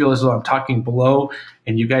you feel as though I'm talking below,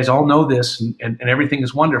 and you guys all know this and everything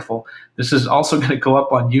is wonderful. This is also going to go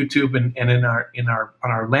up on YouTube and on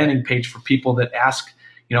our landing page for people that ask,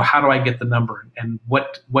 how do I get the number and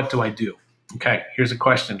what do I do? Okay, here's a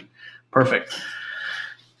question. Perfect.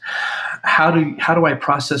 How do I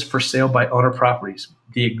process for sale by owner properties?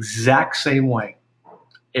 The exact same way.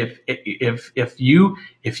 If you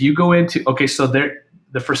go into, okay, so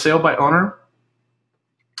the for sale by owner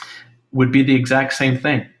would be the exact same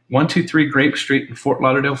thing. 123 Grape Street in Fort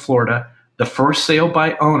Lauderdale, Florida. The first sale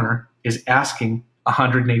by owner is asking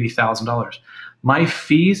 $180,000. My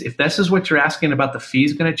fees, if this is what you're asking about, the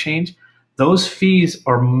fees going to change. Those fees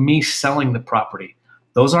are me selling the property.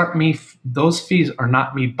 Those fees are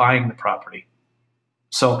not me buying the property.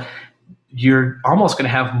 So you're almost going to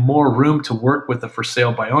have more room to work with the for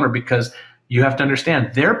sale by owner, because you have to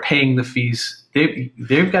understand they're paying the fees.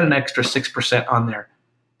 They've got an extra 6% on there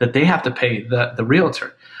that they have to pay the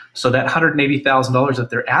realtor. So that $180,000 that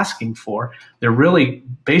they're asking for, they're really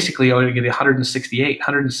basically only going to get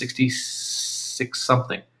 $166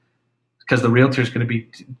 something, because the realtor is going to be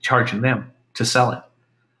charging them to sell it.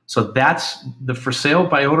 So that's the for sale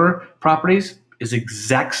by owner properties is the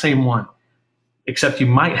exact same one, except you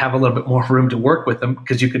might have a little bit more room to work with them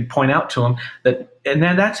because you could point out to them that, and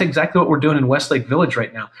then that's exactly what we're doing in Westlake Village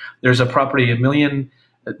right now. There's a property, $1 million,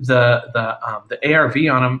 the ARV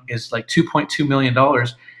on them is like $2.2 million,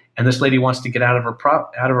 and this lady wants to get out of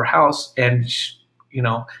her house, and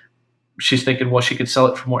she's thinking, well, she could sell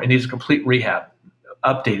it for more. It needs a complete rehab,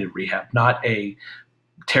 updated rehab, not a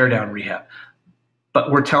tear down rehab. But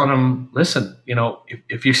we're telling them, listen,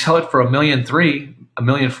 if you sell it for $1.3 million, $1.4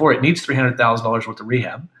 million, it needs $300,000 worth of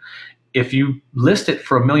rehab. If you list it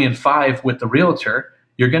for $1.5 million with the realtor,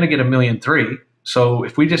 you're going to get $1.3 million. So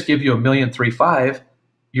if we just give you $1.35 million,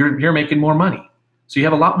 you're making more money. So you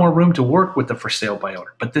have a lot more room to work with the for sale by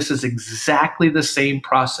owner. But this is exactly the same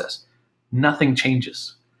process. Nothing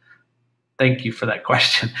changes. Thank you for that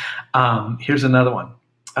question. Here's another one.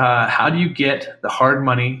 How do you get the hard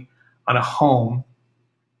money on a home?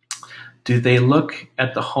 Do they look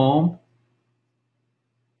at the home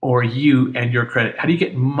or you and your credit? How do you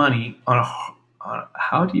get money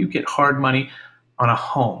how do you get hard money on a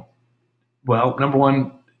home? Well, number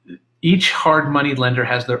one, each hard money lender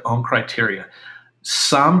has their own criteria.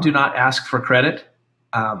 Some do not ask for credit.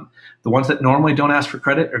 The ones that normally don't ask for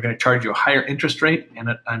credit are going to charge you a higher interest rate and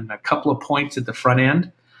a couple of points at the front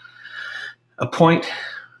end. A point,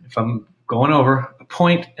 if I'm going over, a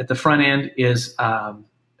point at the front end is 1%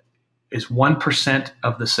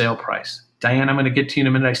 of the sale price. Diane, I'm going to get to you in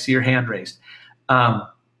a minute. I see your hand raised.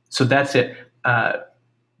 So that's it.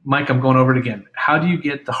 Mike, I'm going over it again. How do you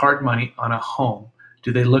get the hard money on a home?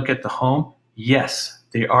 Do they look at the home? Yes,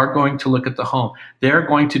 they are going to look at the home. They're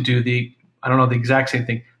going to do the exact same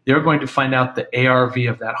thing. They're going to find out the ARV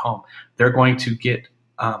of that home. They're going to get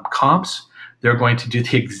comps. They're going to do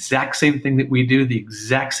the exact same thing that we do, the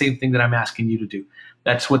exact same thing that I'm asking you to do.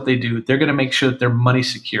 That's what they do. They're going to make sure that their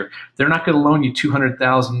money's secure. They're not going to loan you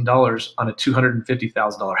 $200,000 on a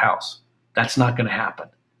 $250,000 house. That's not going to happen.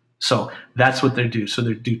 So that's what they do. So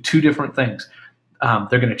they do two different things.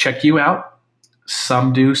 They're going to check you out.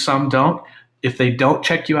 Some do, some don't. If they don't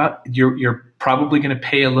check you out, you're probably going to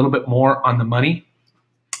pay a little bit more on the money,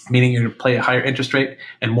 meaning you're going to pay a higher interest rate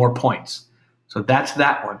and more points. So that's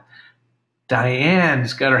that one.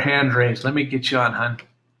 Diane's got her hand raised. Let me get you on, hon.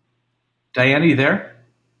 Diane, are you there?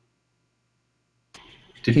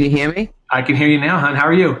 Can you hear me? I can hear you now, hon. How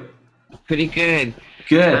are you? Pretty good.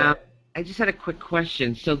 Good. I just had a quick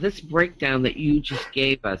question. So this breakdown that you just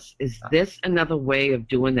gave us, is this another way of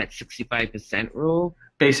doing that 65% rule?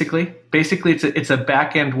 Basically, it's a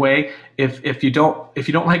back end way. If you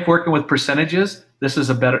don't like working with percentages, this is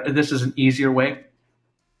an easier way.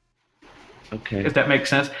 Okay. If that makes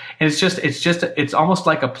sense. And it's almost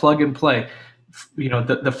like a plug and play.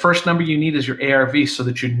 The first number you need is your ARV so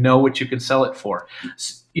that you know what you can sell it for.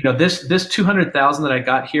 This 200,000 that I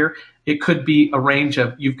got here, it could be a range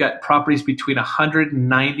of, you've got properties between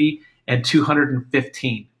 190 and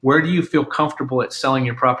 215. Where do you feel comfortable at selling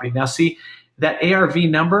your property? Now see, that ARV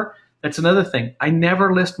number, that's another thing. I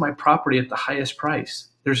never list my property at the highest price.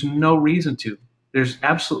 There's no reason to. There's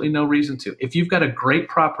absolutely no reason to. If you've got a great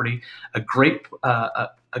property, a great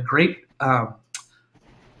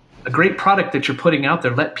product that you're putting out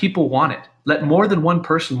there, let people want it. Let more than one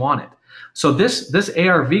person want it. So this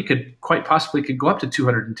ARV could quite possibly go up to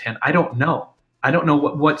 210. I don't know. I don't know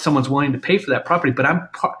what someone's willing to pay for that property,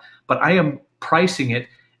 but I am pricing it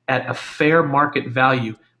at a fair market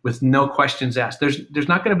value with no questions asked. There's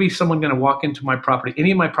not going to be someone going to walk into my property,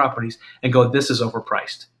 any of my properties, and go, this is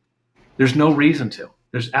overpriced. There's no reason to.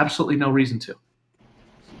 There's absolutely no reason to.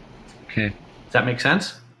 Okay. Does that make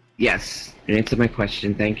sense? Yes. You answered my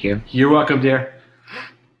question. Thank you. You're welcome, dear.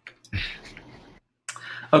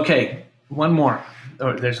 Okay, one more.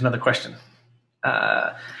 Oh, there's another question.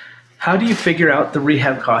 How do you figure out the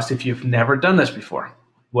rehab cost if you've never done this before?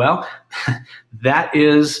 Well, that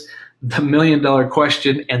is the $1 million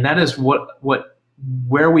question, and that is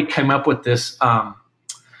where we came up with this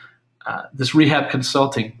this rehab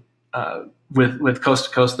consulting with Coast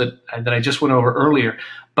to Coast that I just went over earlier.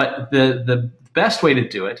 But the best way to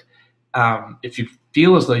do it, if you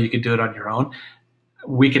feel as though you could do it on your own,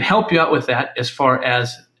 we can help you out with that as far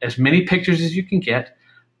as many pictures as you can get.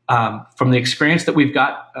 From the experience that we've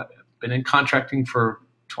got, been in contracting for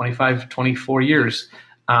 25, 24 years,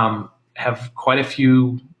 have quite a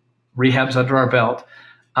few rehabs under our belt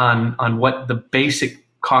on what the basic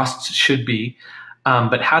costs should be.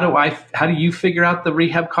 But how do you figure out the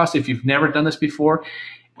rehab cost if you've never done this before?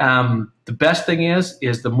 The best thing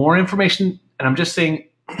is the more information, and I'm just saying,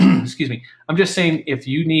 excuse me, I'm just saying if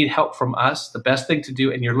you need help from us, the best thing to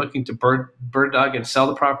do, and you're looking to bird dog and sell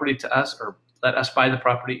the property to us, or let us buy the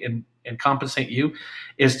property and compensate you,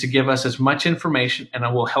 is to give us as much information, and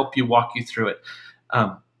I will help you, walk you through it.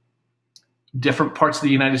 Different parts of the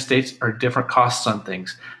United States are different costs on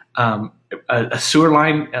things. A sewer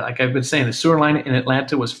line, like I've been saying, a sewer line in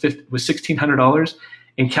Atlanta was $1,600.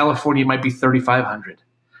 In California, it might be $3,500.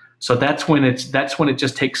 So that's when it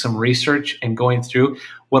just takes some research and going through.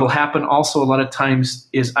 What'll happen also a lot of times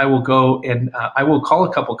is I will go and I will call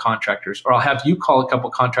a couple contractors, or I'll have you call a couple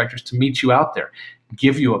contractors to meet you out there,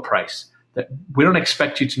 give you a price. That we don't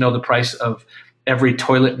expect you to know the price of every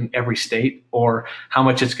toilet in every state or how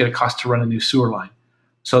much it's going to cost to run a new sewer line.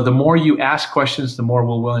 So the more you ask questions, the more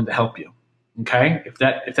we're willing to help you. Okay, if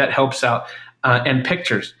that helps out. And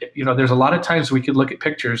pictures, there's a lot of times we could look at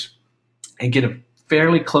pictures and get a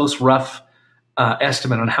fairly close, rough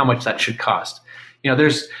estimate on how much that should cost.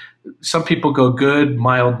 There's some people go good,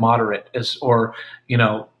 mild, moderate, or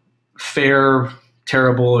fair,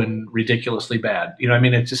 terrible, and ridiculously bad. I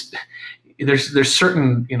mean, it's just there's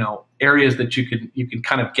certain areas that you can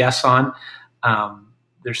kind of guess on.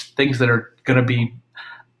 There's things that are going to be,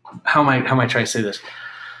 how am I trying to say this?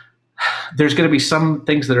 There's going to be some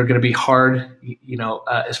things that are going to be hard,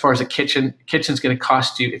 as far as a kitchen's going to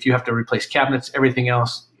cost you, if you have to replace cabinets, everything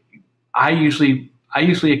else. I usually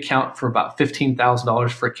account for about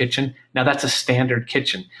 $15,000 for a kitchen. Now that's a standard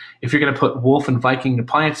kitchen. If you're going to put Wolf and Viking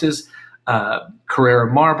appliances,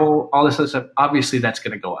 Carrera marble, all this other stuff, obviously that's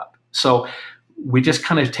going to go up. So we just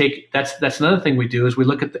kind of take, that's another thing we do is we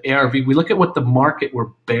look at the ARV, we look at what the market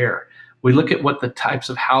will bear. We look at what the types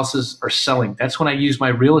of houses are selling. That's when I use my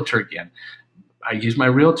realtor again. I use my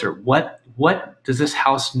realtor. What does this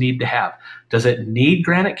house need to have? Does it need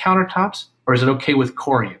granite countertops, or is it okay with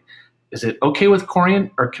Corian? Is it okay with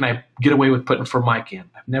Corian, or can I get away with putting Formica in?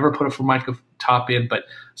 I've never put a Formica top in, but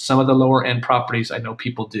some of the lower end properties I know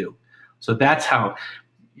people do. So that's how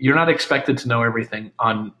you're not expected to know everything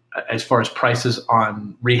on as far as prices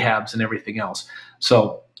on rehabs and everything else.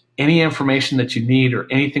 So any information that you need or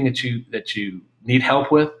anything that you need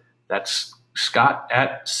help with, that's Scott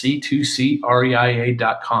at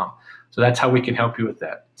C2CREIA.com. So that's how we can help you with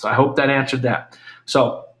that. So I hope that answered that.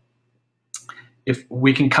 So if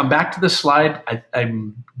we can come back to the slide,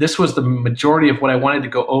 this was the majority of what I wanted to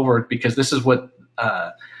go over, because this is what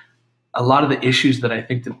a lot of the issues that I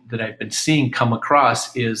think that I've been seeing come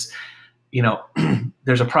across is,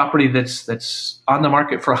 there's a property that's on the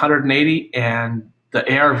market for 180 and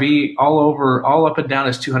the ARV all up and down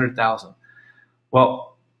is 200,000.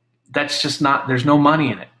 Well, that's just not, there's no money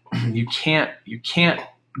in it. You can't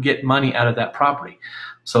get money out of that property.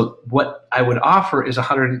 So what I would offer is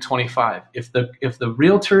 125. If the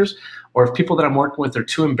realtors or if people that I'm working with are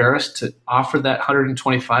too embarrassed to offer that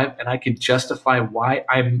 125 and I can justify why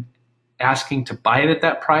I'm asking to buy it at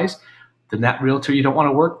that price, then that realtor you don't want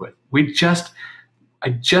to work with. I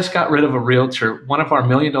just got rid of a realtor, one of our $1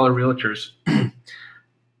 million realtors,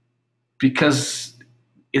 because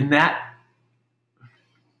in that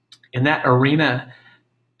arena,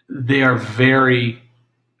 they are very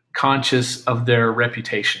conscious of their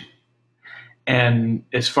reputation. And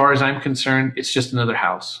as far as I'm concerned, it's just another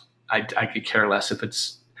house. I could care less if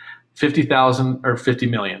it's 50,000 or 50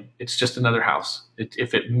 million. It's just another house.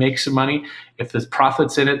 If it makes some money, if there's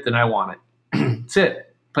profits in it, then I want it. That's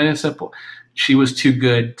it, plain and simple. She was too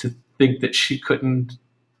good to think that she couldn't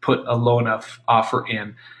put a low enough offer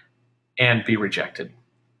in and be rejected.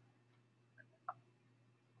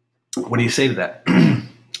 What do you say to that?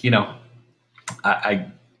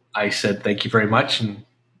 I said, thank you very much, and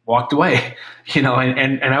walked away, and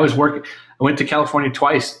I was working. I went to California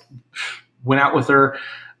twice, went out with her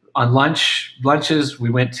on lunches. We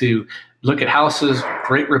went to look at houses,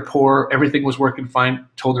 great rapport. Everything was working fine.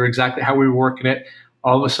 Told her exactly how we were working it.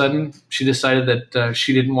 All of a sudden, she decided that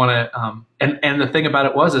she didn't want to. And the thing about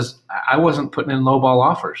it is I wasn't putting in lowball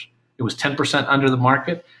offers. It was 10% under the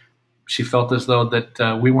market. She felt as though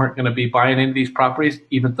that we weren't going to be buying into these properties,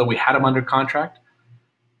 even though we had them under contract.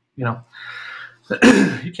 You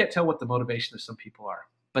can't tell what the motivation of some people are.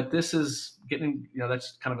 But this is getting,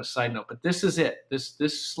 that's kind of a side note. But this is it.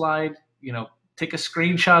 This slide, take a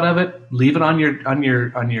screenshot of it, leave it on your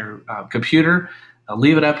computer,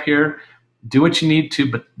 leave it up here. Do what you need to,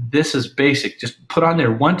 but this is basic. Just put on there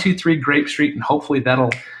 123 Grape Street, and hopefully that'll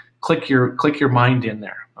click your mind in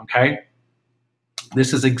there. Okay.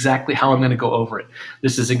 This is exactly how I'm going to go over it.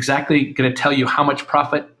 This is exactly going to tell you how much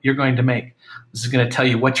profit you're going to make. This is going to tell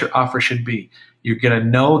you what your offer should be. You're going to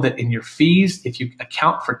know that in your fees, if you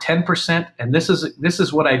account for 10%, and this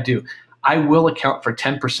is what I do, I will account for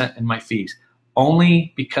 10% in my fees,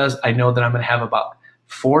 only because I know that I'm going to have about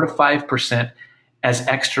 4 to 5% as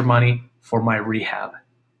extra money for my rehab.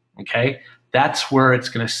 Okay, That's where it's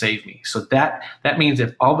going to save me. So that means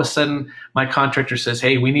if all of a sudden my contractor says,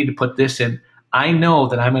 hey, we need to put this in, I know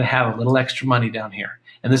that I'm going to have a little extra money down here.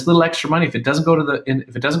 And this little extra money, if it doesn't go to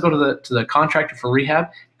the contractor for rehab,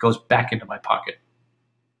 it goes back into my pocket.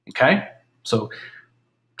 Okay? So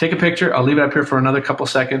take a picture. I'll leave it up here for another couple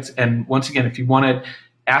seconds. And once again, if you want to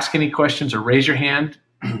ask any questions or raise your hand,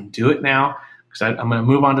 do it now, because I'm going to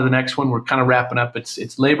move on to the next one. We're kind of wrapping up.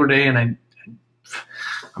 It's Labor Day, and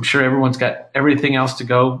I'm sure everyone's got everything else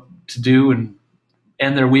to do and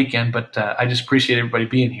end their weekend, but I just appreciate everybody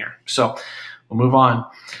being here. So we'll move on.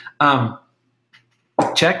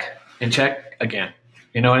 Check and check again.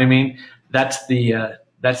 You know what I mean? That's the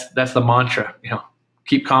mantra. You know,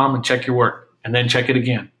 keep calm and check your work, and then check it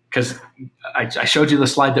again. Because I showed you the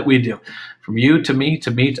slide that we do, from you to me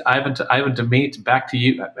to Ivan to me to back to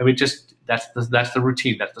you. I mean, just that's the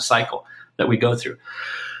routine. That's the cycle that we go through.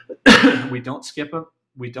 We don't skip them.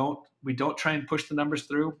 We don't try and push the numbers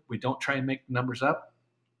through. We don't try and make the numbers up.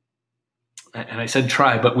 And I said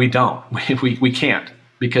try, but we don't. We can't,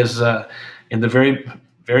 because in the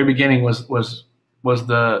very beginning was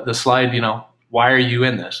the slide. You know, why are you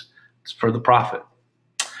in this? It's for the profit.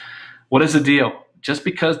 What is the deal? Just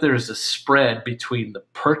because there is a spread between the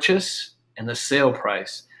purchase and the sale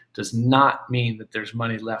price does not mean that there's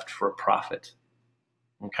money left for a profit.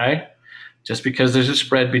 Okay? Just because there's a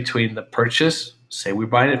spread between the purchase, say we're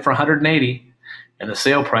buying it for 180, and the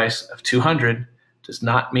sale price of 200, does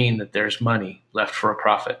not mean that there's money left for a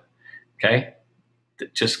profit. Okay?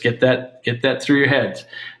 Just get that through your heads.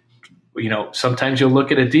 You know, sometimes you'll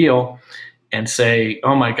look at a deal and say,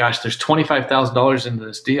 oh my gosh, there's $25,000 into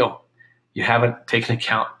this deal. You haven't taken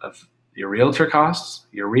account of your realtor costs,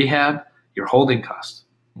 your rehab, your holding costs.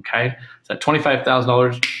 Okay? So that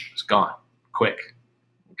 $25,000 is gone quick.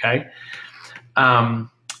 Okay?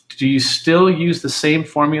 Do you still use the same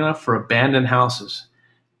formula for abandoned houses?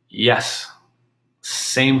 Yes.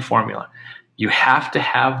 Same formula. You have to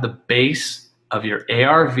have the base of your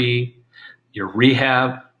ARV, your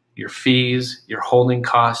rehab, your fees, your holding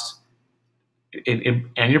costs,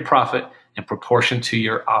 and your profit in proportion to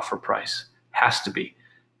your offer price. Has to be.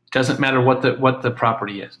 Doesn't matter what the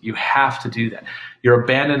property is. You have to do that. Your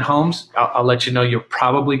abandoned homes, I'll let you know, you're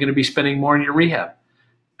probably going to be spending more in your rehab.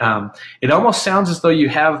 It almost sounds as though you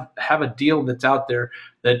have a deal that's out there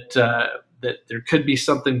that there could be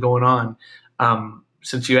something going on.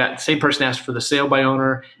 Since same person asked for the sale by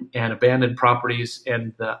owner and abandoned properties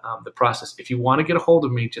and the process. If you want to get a hold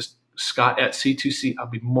of me, just Scott at C2C. I'll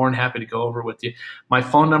be more than happy to go over with you. My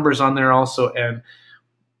phone number is on there also, and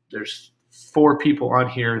there's 4 people on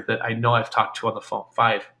here that I know I've talked to on the phone,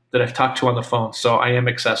 5 that I've talked to on the phone, so I am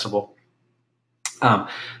accessible.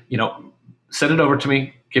 You know, send it over to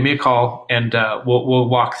me, give me a call, and we'll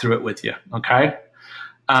walk through it with you, okay?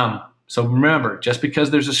 So remember, just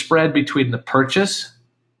because there's a spread between the purchase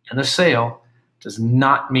and the sale does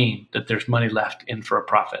not mean that there's money left in for a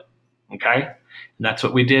profit, okay? And that's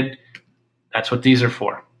what we did. That's what these are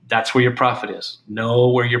for. That's where your profit is. Know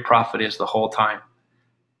where your profit is the whole time.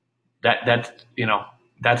 You know,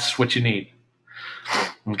 that's what you need,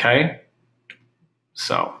 okay?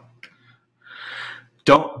 So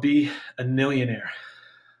don't be a millionaire.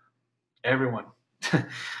 Everyone.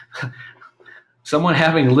 Someone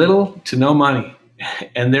having little to no money.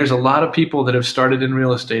 And there's a lot of people that have started in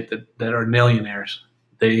real estate that are millionaires.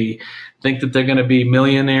 They think that they're going to be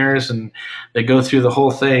millionaires, and they go through the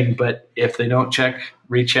whole thing. But if they don't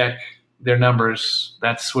recheck their numbers,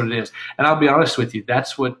 that's what it is. And I'll be honest with you,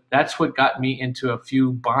 that's what got me into a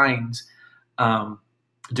few binds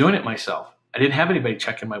doing it myself. I didn't have anybody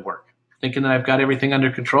checking my work, thinking that I've got everything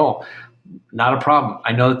under control. Not a problem.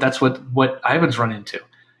 I know that's what Ivan's run into.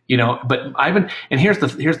 You know, but Ivan, and here's the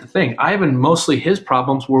thing. Ivan, mostly his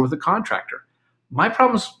problems were with the contractor. My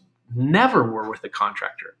problems never were with the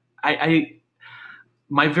contractor.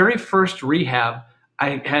 My very first rehab,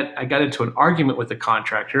 I got into an argument with the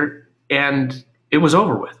contractor, and it was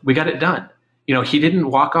over with. We got it done. You know, he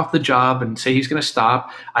didn't walk off the job and say he's going to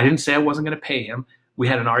stop. I didn't say I wasn't going to pay him. We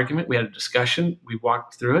had an argument. We had a discussion. We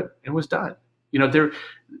walked through it, and it was done. You know,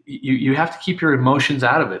 you have to keep your emotions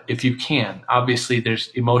out of it if you can. Obviously, there's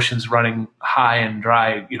emotions running high and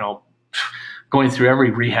dry, you know, going through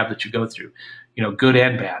every rehab that you go through, you know, good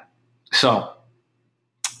and bad. So,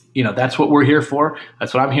 you know, that's what we're here for.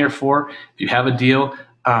 That's what I'm here for. If you have a deal,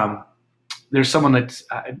 there's someone that's,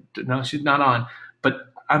 no, she's not on,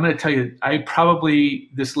 but I'm going to tell you,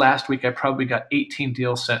 this last week, I probably got 18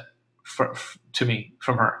 deals sent to me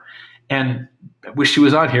from her. And I wish she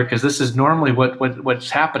was on here, because this is normally what's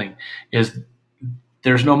happening is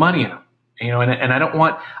there's no money in them, you know. And I don't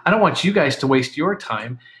want you guys to waste your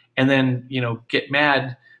time and then, get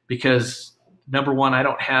mad because number one, I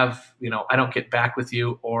don't have, I don't get back with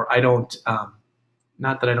you, or I don't,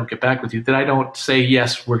 not that I don't get back with you, that I don't say,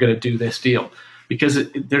 yes, we're going to do this deal, because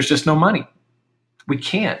there's just no money. We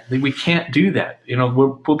can't do that.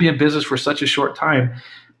 We'll be in business for such a short time.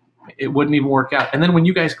 It wouldn't even work out. And then when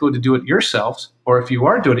you guys go to do it yourselves, or if you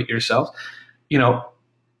are doing it yourselves,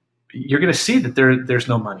 you're going to see that there's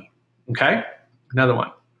no money. Okay. Another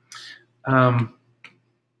one.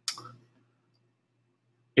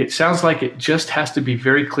 It sounds like it just has to be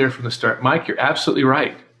very clear from the start. Mike, you're absolutely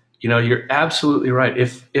right. You're absolutely right.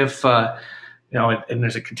 If and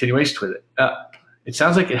there's a continuation with it. It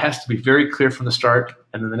sounds like it has to be very clear from the start.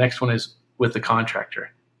 And then the next one is with the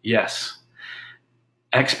contractor. Yes.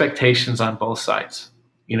 Expectations on both sides.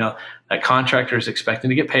 That contractor is expecting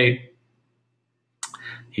to get paid.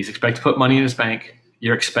 He's expecting to put money in his bank.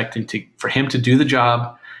 You're expecting for him to do the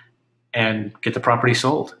job and get the property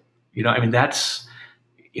sold. That's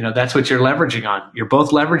what you're leveraging on. You're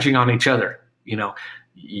both leveraging on each other.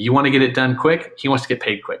 You want to get it done quick. He wants to get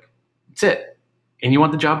paid quick. That's it. And you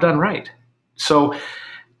want the job done right. So,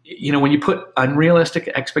 when you put unrealistic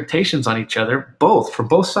expectations on each other, from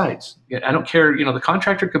both sides, I don't care, the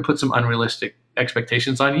contractor could put some unrealistic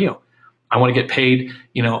expectations on you. I want to get paid,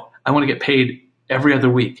 I want to get paid every other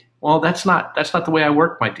week. Well, that's not the way I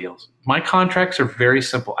work my deals. My contracts are very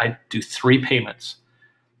simple. I do 3 payments.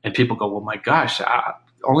 And people go, well, my gosh,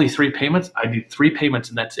 only 3 payments? I do 3 payments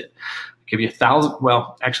and that's it. I give you $1,000.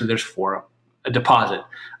 Well, actually there's 4. A deposit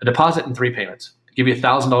and 3 payments. I give you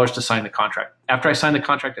 $1,000 to sign the contract. After I sign the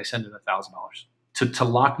contract, I send in $1,000 to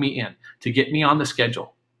lock me in, to get me on the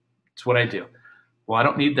schedule. That's what I do. Well, I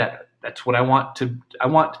don't need that. That's what I want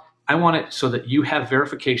I want it so that you have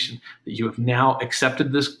verification that you have now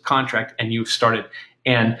accepted this contract and you've started.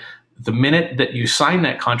 And the minute that you sign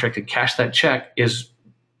that contract and cash that check is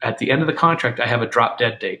at the end of the contract, I have a drop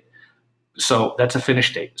dead date. So that's a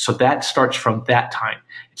finish date. So that starts from that time.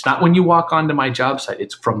 It's not when you walk onto my job site.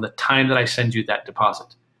 It's from the time that I send you that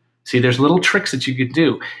deposit. See, there's little tricks that you could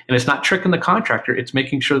do. And it's not tricking the contractor. It's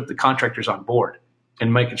making sure that the contractor's on board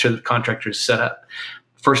and making sure that the contractor is set up.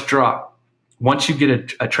 First draw. Once you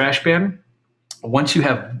get a trash bin, once you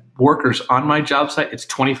have workers on my job site, it's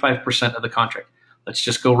 25% of the contract. Let's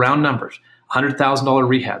just go round numbers. $100,000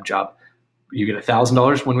 rehab job. You get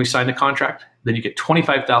 $1,000 when we sign the contract. Then you get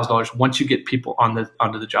 $25,000 once you get people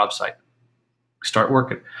onto the job site. Start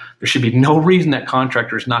working. There should be no reason that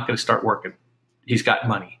contractor is not going to start working. He's got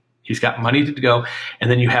money. He's got money to go,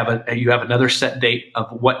 and then you have another set date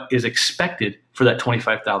of what is expected for that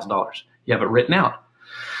 $25,000. You have it written out.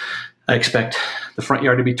 I expect the front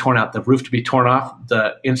yard to be torn out, the roof to be torn off,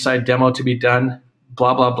 the inside demo to be done,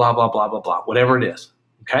 blah blah blah blah blah blah blah, whatever it is.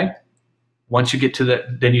 Okay. Once you get to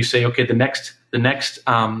then you say, okay, the next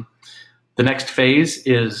phase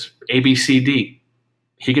is ABCD.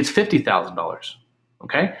 He gets $50,000.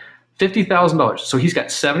 Okay, $50,000. So he's got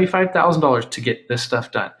 $75,000 to get this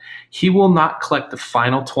stuff done. He will not collect the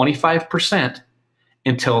final 25%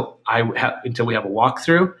 until we have a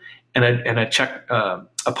walkthrough and a check,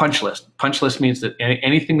 a punch list. Punch list means that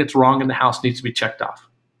anything that's wrong in the house needs to be checked off,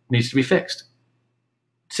 needs to be fixed.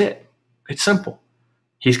 That's it. It's simple.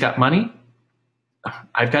 He's got money.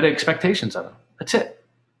 I've got expectations of him. That's it.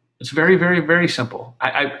 It's very, very, very simple.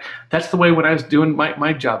 That's the way when I was doing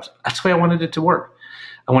my jobs, that's the way I wanted it to work.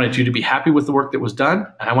 I wanted you to be happy with the work that was done,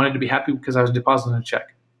 and I wanted to be happy because I was depositing a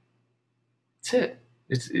check. That's it.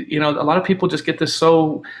 It's, a lot of people just get this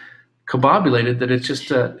so combobulated that it's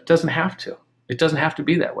just it doesn't have to. It doesn't have to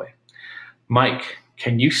be that way. Mike,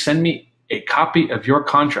 can you send me a copy of your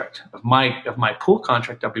contract, of my pool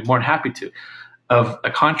contract? I'll be more than happy to. Of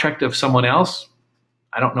a contract of someone else,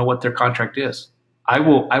 I don't know what their contract is. I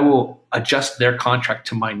will adjust their contract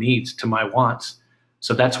to my needs, to my wants.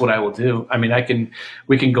 So that's what I will do. I mean,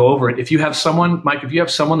 we can go over it. If you have someone, Mike, if you have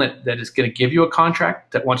someone that is going to give you a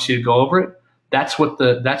contract that wants you to go over it, that's what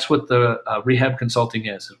the rehab consulting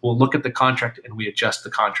is. We'll look at the contract and we adjust the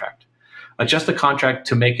contract. Adjust the contract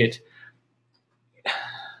to make it.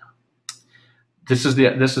 This is the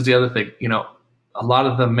other thing. A lot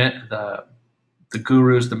of the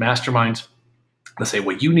gurus, the masterminds, they say,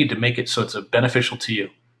 well, you need to make it so it's beneficial to you.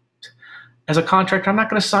 As a contractor, I'm not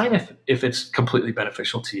going to sign if it's completely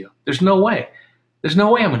beneficial to you. There's no way. There's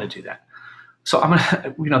no way I'm going to do that. So I'm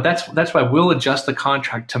going to, that's why we'll adjust the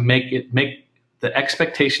contract to make the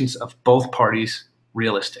expectations of both parties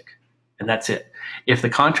realistic. And that's it. If the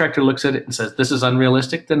contractor looks at it and says, this is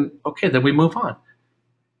unrealistic, then okay, then we move on.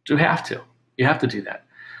 You have to do that.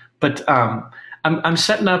 But I'm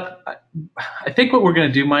setting up, I think what we're going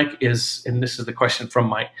to do, Mike, is, and this is the question from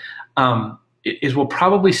Mike, is we'll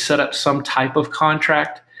probably set up some type of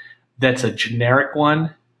contract that's a generic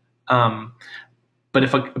one. But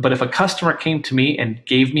if a customer came to me and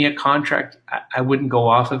gave me a contract, I wouldn't go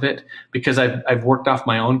off of it, because I've worked off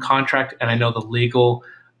my own contract and I know the legal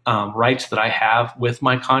rights that I have with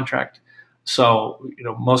my contract. So,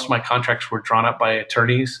 most of my contracts were drawn up by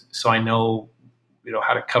attorneys, so I know,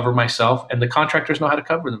 how to cover myself, and the contractors know how to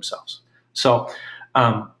cover themselves. So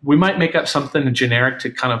we might make up something generic to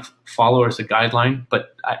kind of follow as a guideline,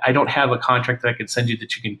 but I don't have a contract that I can send you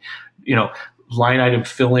that you can, line item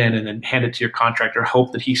fill in and then hand it to your contractor,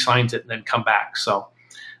 hope that he signs it, and then come back. So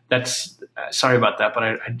that's sorry about that,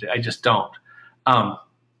 but I just don't.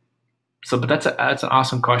 But that's an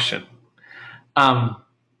awesome question.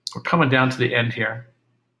 We're coming down to the end here.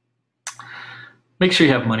 Make sure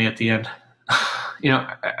you have money at the end.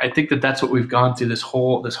 I think that's what we've gone through this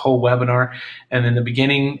whole webinar. And in the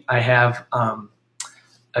beginning, I've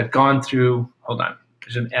gone through. Hold on,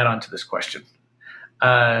 there's an add-on to this question.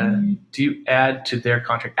 Do you add to their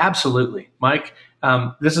contract? Absolutely, Mike.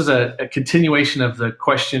 This is a continuation of the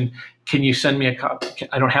question. Can you send me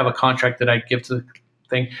I don't have a contract that I give to the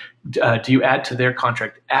thing. Do you add to their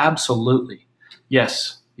contract? Absolutely.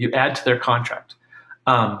 Yes, you add to their contract.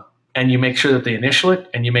 And you make sure that they initial it,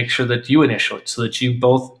 and you make sure that you initial it, so that you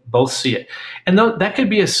both see it. And that could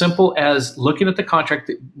be as simple as looking at the contract.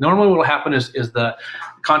 Normally what will happen is the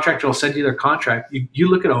contractor will send you their contract. You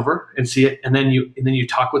look it over and see it, and then you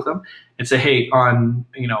talk with them and say, hey, on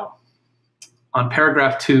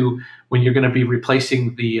paragraph 2, when you're going to be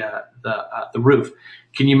replacing the roof,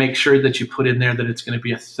 can you make sure that you put in there that it's going to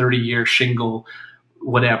be a 30-year shingle,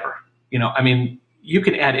 whatever. You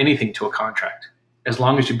can add anything to a contract, as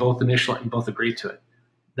long as you both initial it and both agree to it.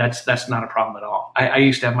 That's not a problem at all. I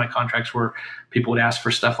used to have my contracts where people would ask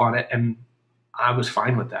for stuff on it, and I was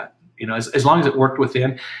fine with that. As long as it worked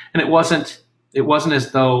within, and it wasn't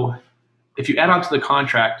as though, if you add on to the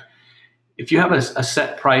contract, if you have a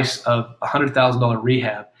set price of $100,000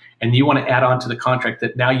 rehab, and you want to add on to the contract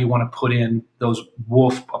that now you want to put in those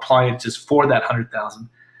Wolf appliances for that $100,000,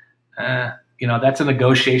 that's a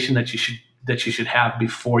negotiation that you should have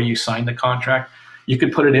before you sign the contract. You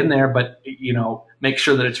could put it in there, but make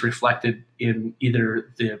sure that it's reflected in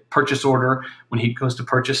either the purchase order when he goes to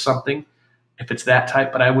purchase something, if it's that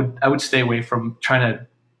type. But I would stay away from trying to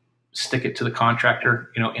stick it to the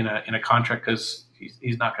contractor, in a contract, because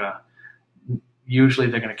he's not gonna. Usually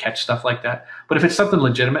they're gonna catch stuff like that. But if it's something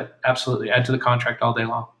legitimate, absolutely add to the contract all day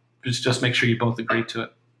long. Just make sure you both agree to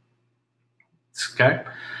it. Okay.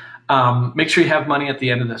 Make sure you have money at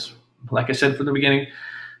the end of this. Like I said from the beginning,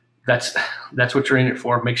 that's what you're in it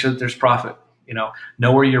for. Make sure that there's profit.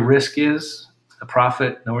 Know where your risk is, the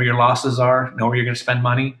profit, know where your losses are, know where you're going to spend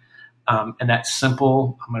money. And that's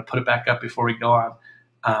simple. I'm going to put it back up before we go on.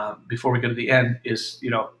 Before we go to the end, is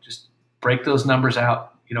just break those numbers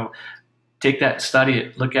out. Take that, study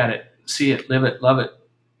it, look at it, see it, live it, love it.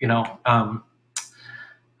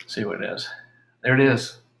 See what it is. There it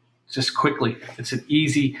is. Just quickly. It's an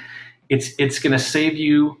easy. It's going to save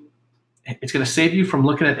you. It's going to save you from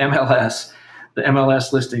looking at the MLS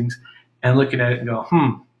listings, and looking at it and go,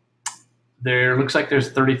 there looks like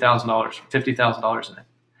there's $30,000, $50,000 in it.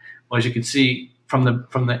 Well, as you can see from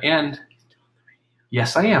the end,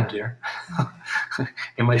 yes, I am, dear.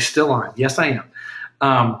 Am I still on? Yes, I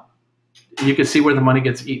am. You can see where the money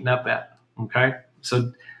gets eaten up at. Okay,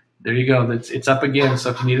 so there you go. It's up again.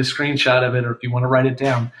 So if you need a screenshot of it, or if you want to write it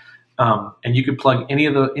down, and you can plug any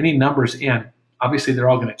numbers in. Obviously, they're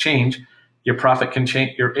all going to change. Your profit can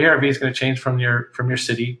change. Your ARV is going to change from your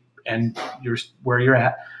city and where you're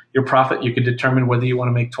at. Your profit, you can determine whether you want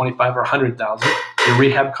to make 25 or 100,000. Your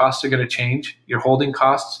rehab costs are going to change. Your holding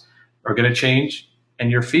costs are going to change, and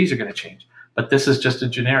your fees are going to change. But this is just a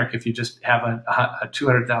generic. If you just have a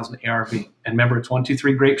 200,000 ARV, and remember, it's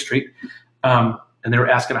 123 Grape Street, and they were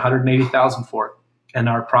asking 180,000 for it, and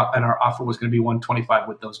our offer was going to be 125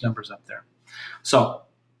 with those numbers up there. So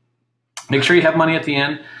make sure you have money at the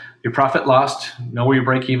end. Your profit lost. Know where your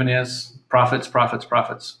break even is. Profits, profits,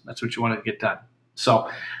 profits. That's what you want to get done. So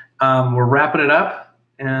we're wrapping it up.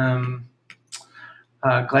 Glad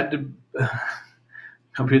to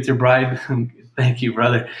come with your bride. Thank you,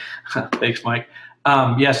 brother. Thanks, Mike.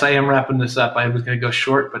 Yes, I am wrapping this up. I was going to go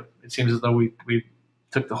short, but it seems as though we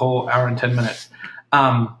took the whole hour and 10 minutes.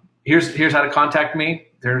 Here's how to contact me.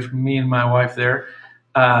 There's me and my wife there.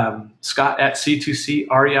 Scott at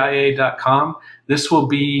C2CREIA.com. This will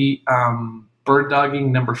be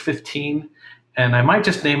BirdDOGGING number 15, and I might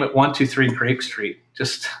just name it 123 Grape Street,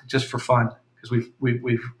 just for fun, because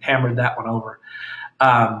we've hammered that one over.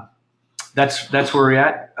 That's where we're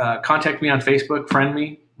at. Contact me on Facebook, friend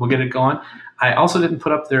me. We'll get it going. I also didn't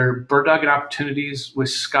put up their bird dogging opportunities with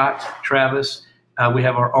Scott, Travis. We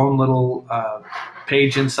have our own little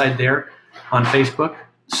page inside there on Facebook.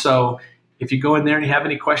 So if you go in there and you have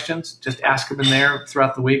any questions, just ask them in there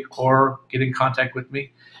throughout the week or get in contact with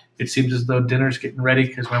me. It seems as though dinner's getting ready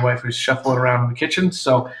because my wife is shuffling around in the kitchen.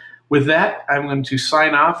 So with that, I'm going to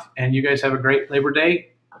sign off, and you guys have a great Labor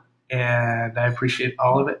Day, and I appreciate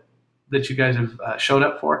all of it that you guys have showed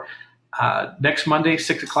up for. Next Monday,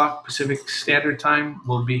 6 o'clock Pacific Standard Time,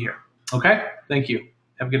 we'll be here. Okay? Thank you.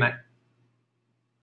 Have a good night.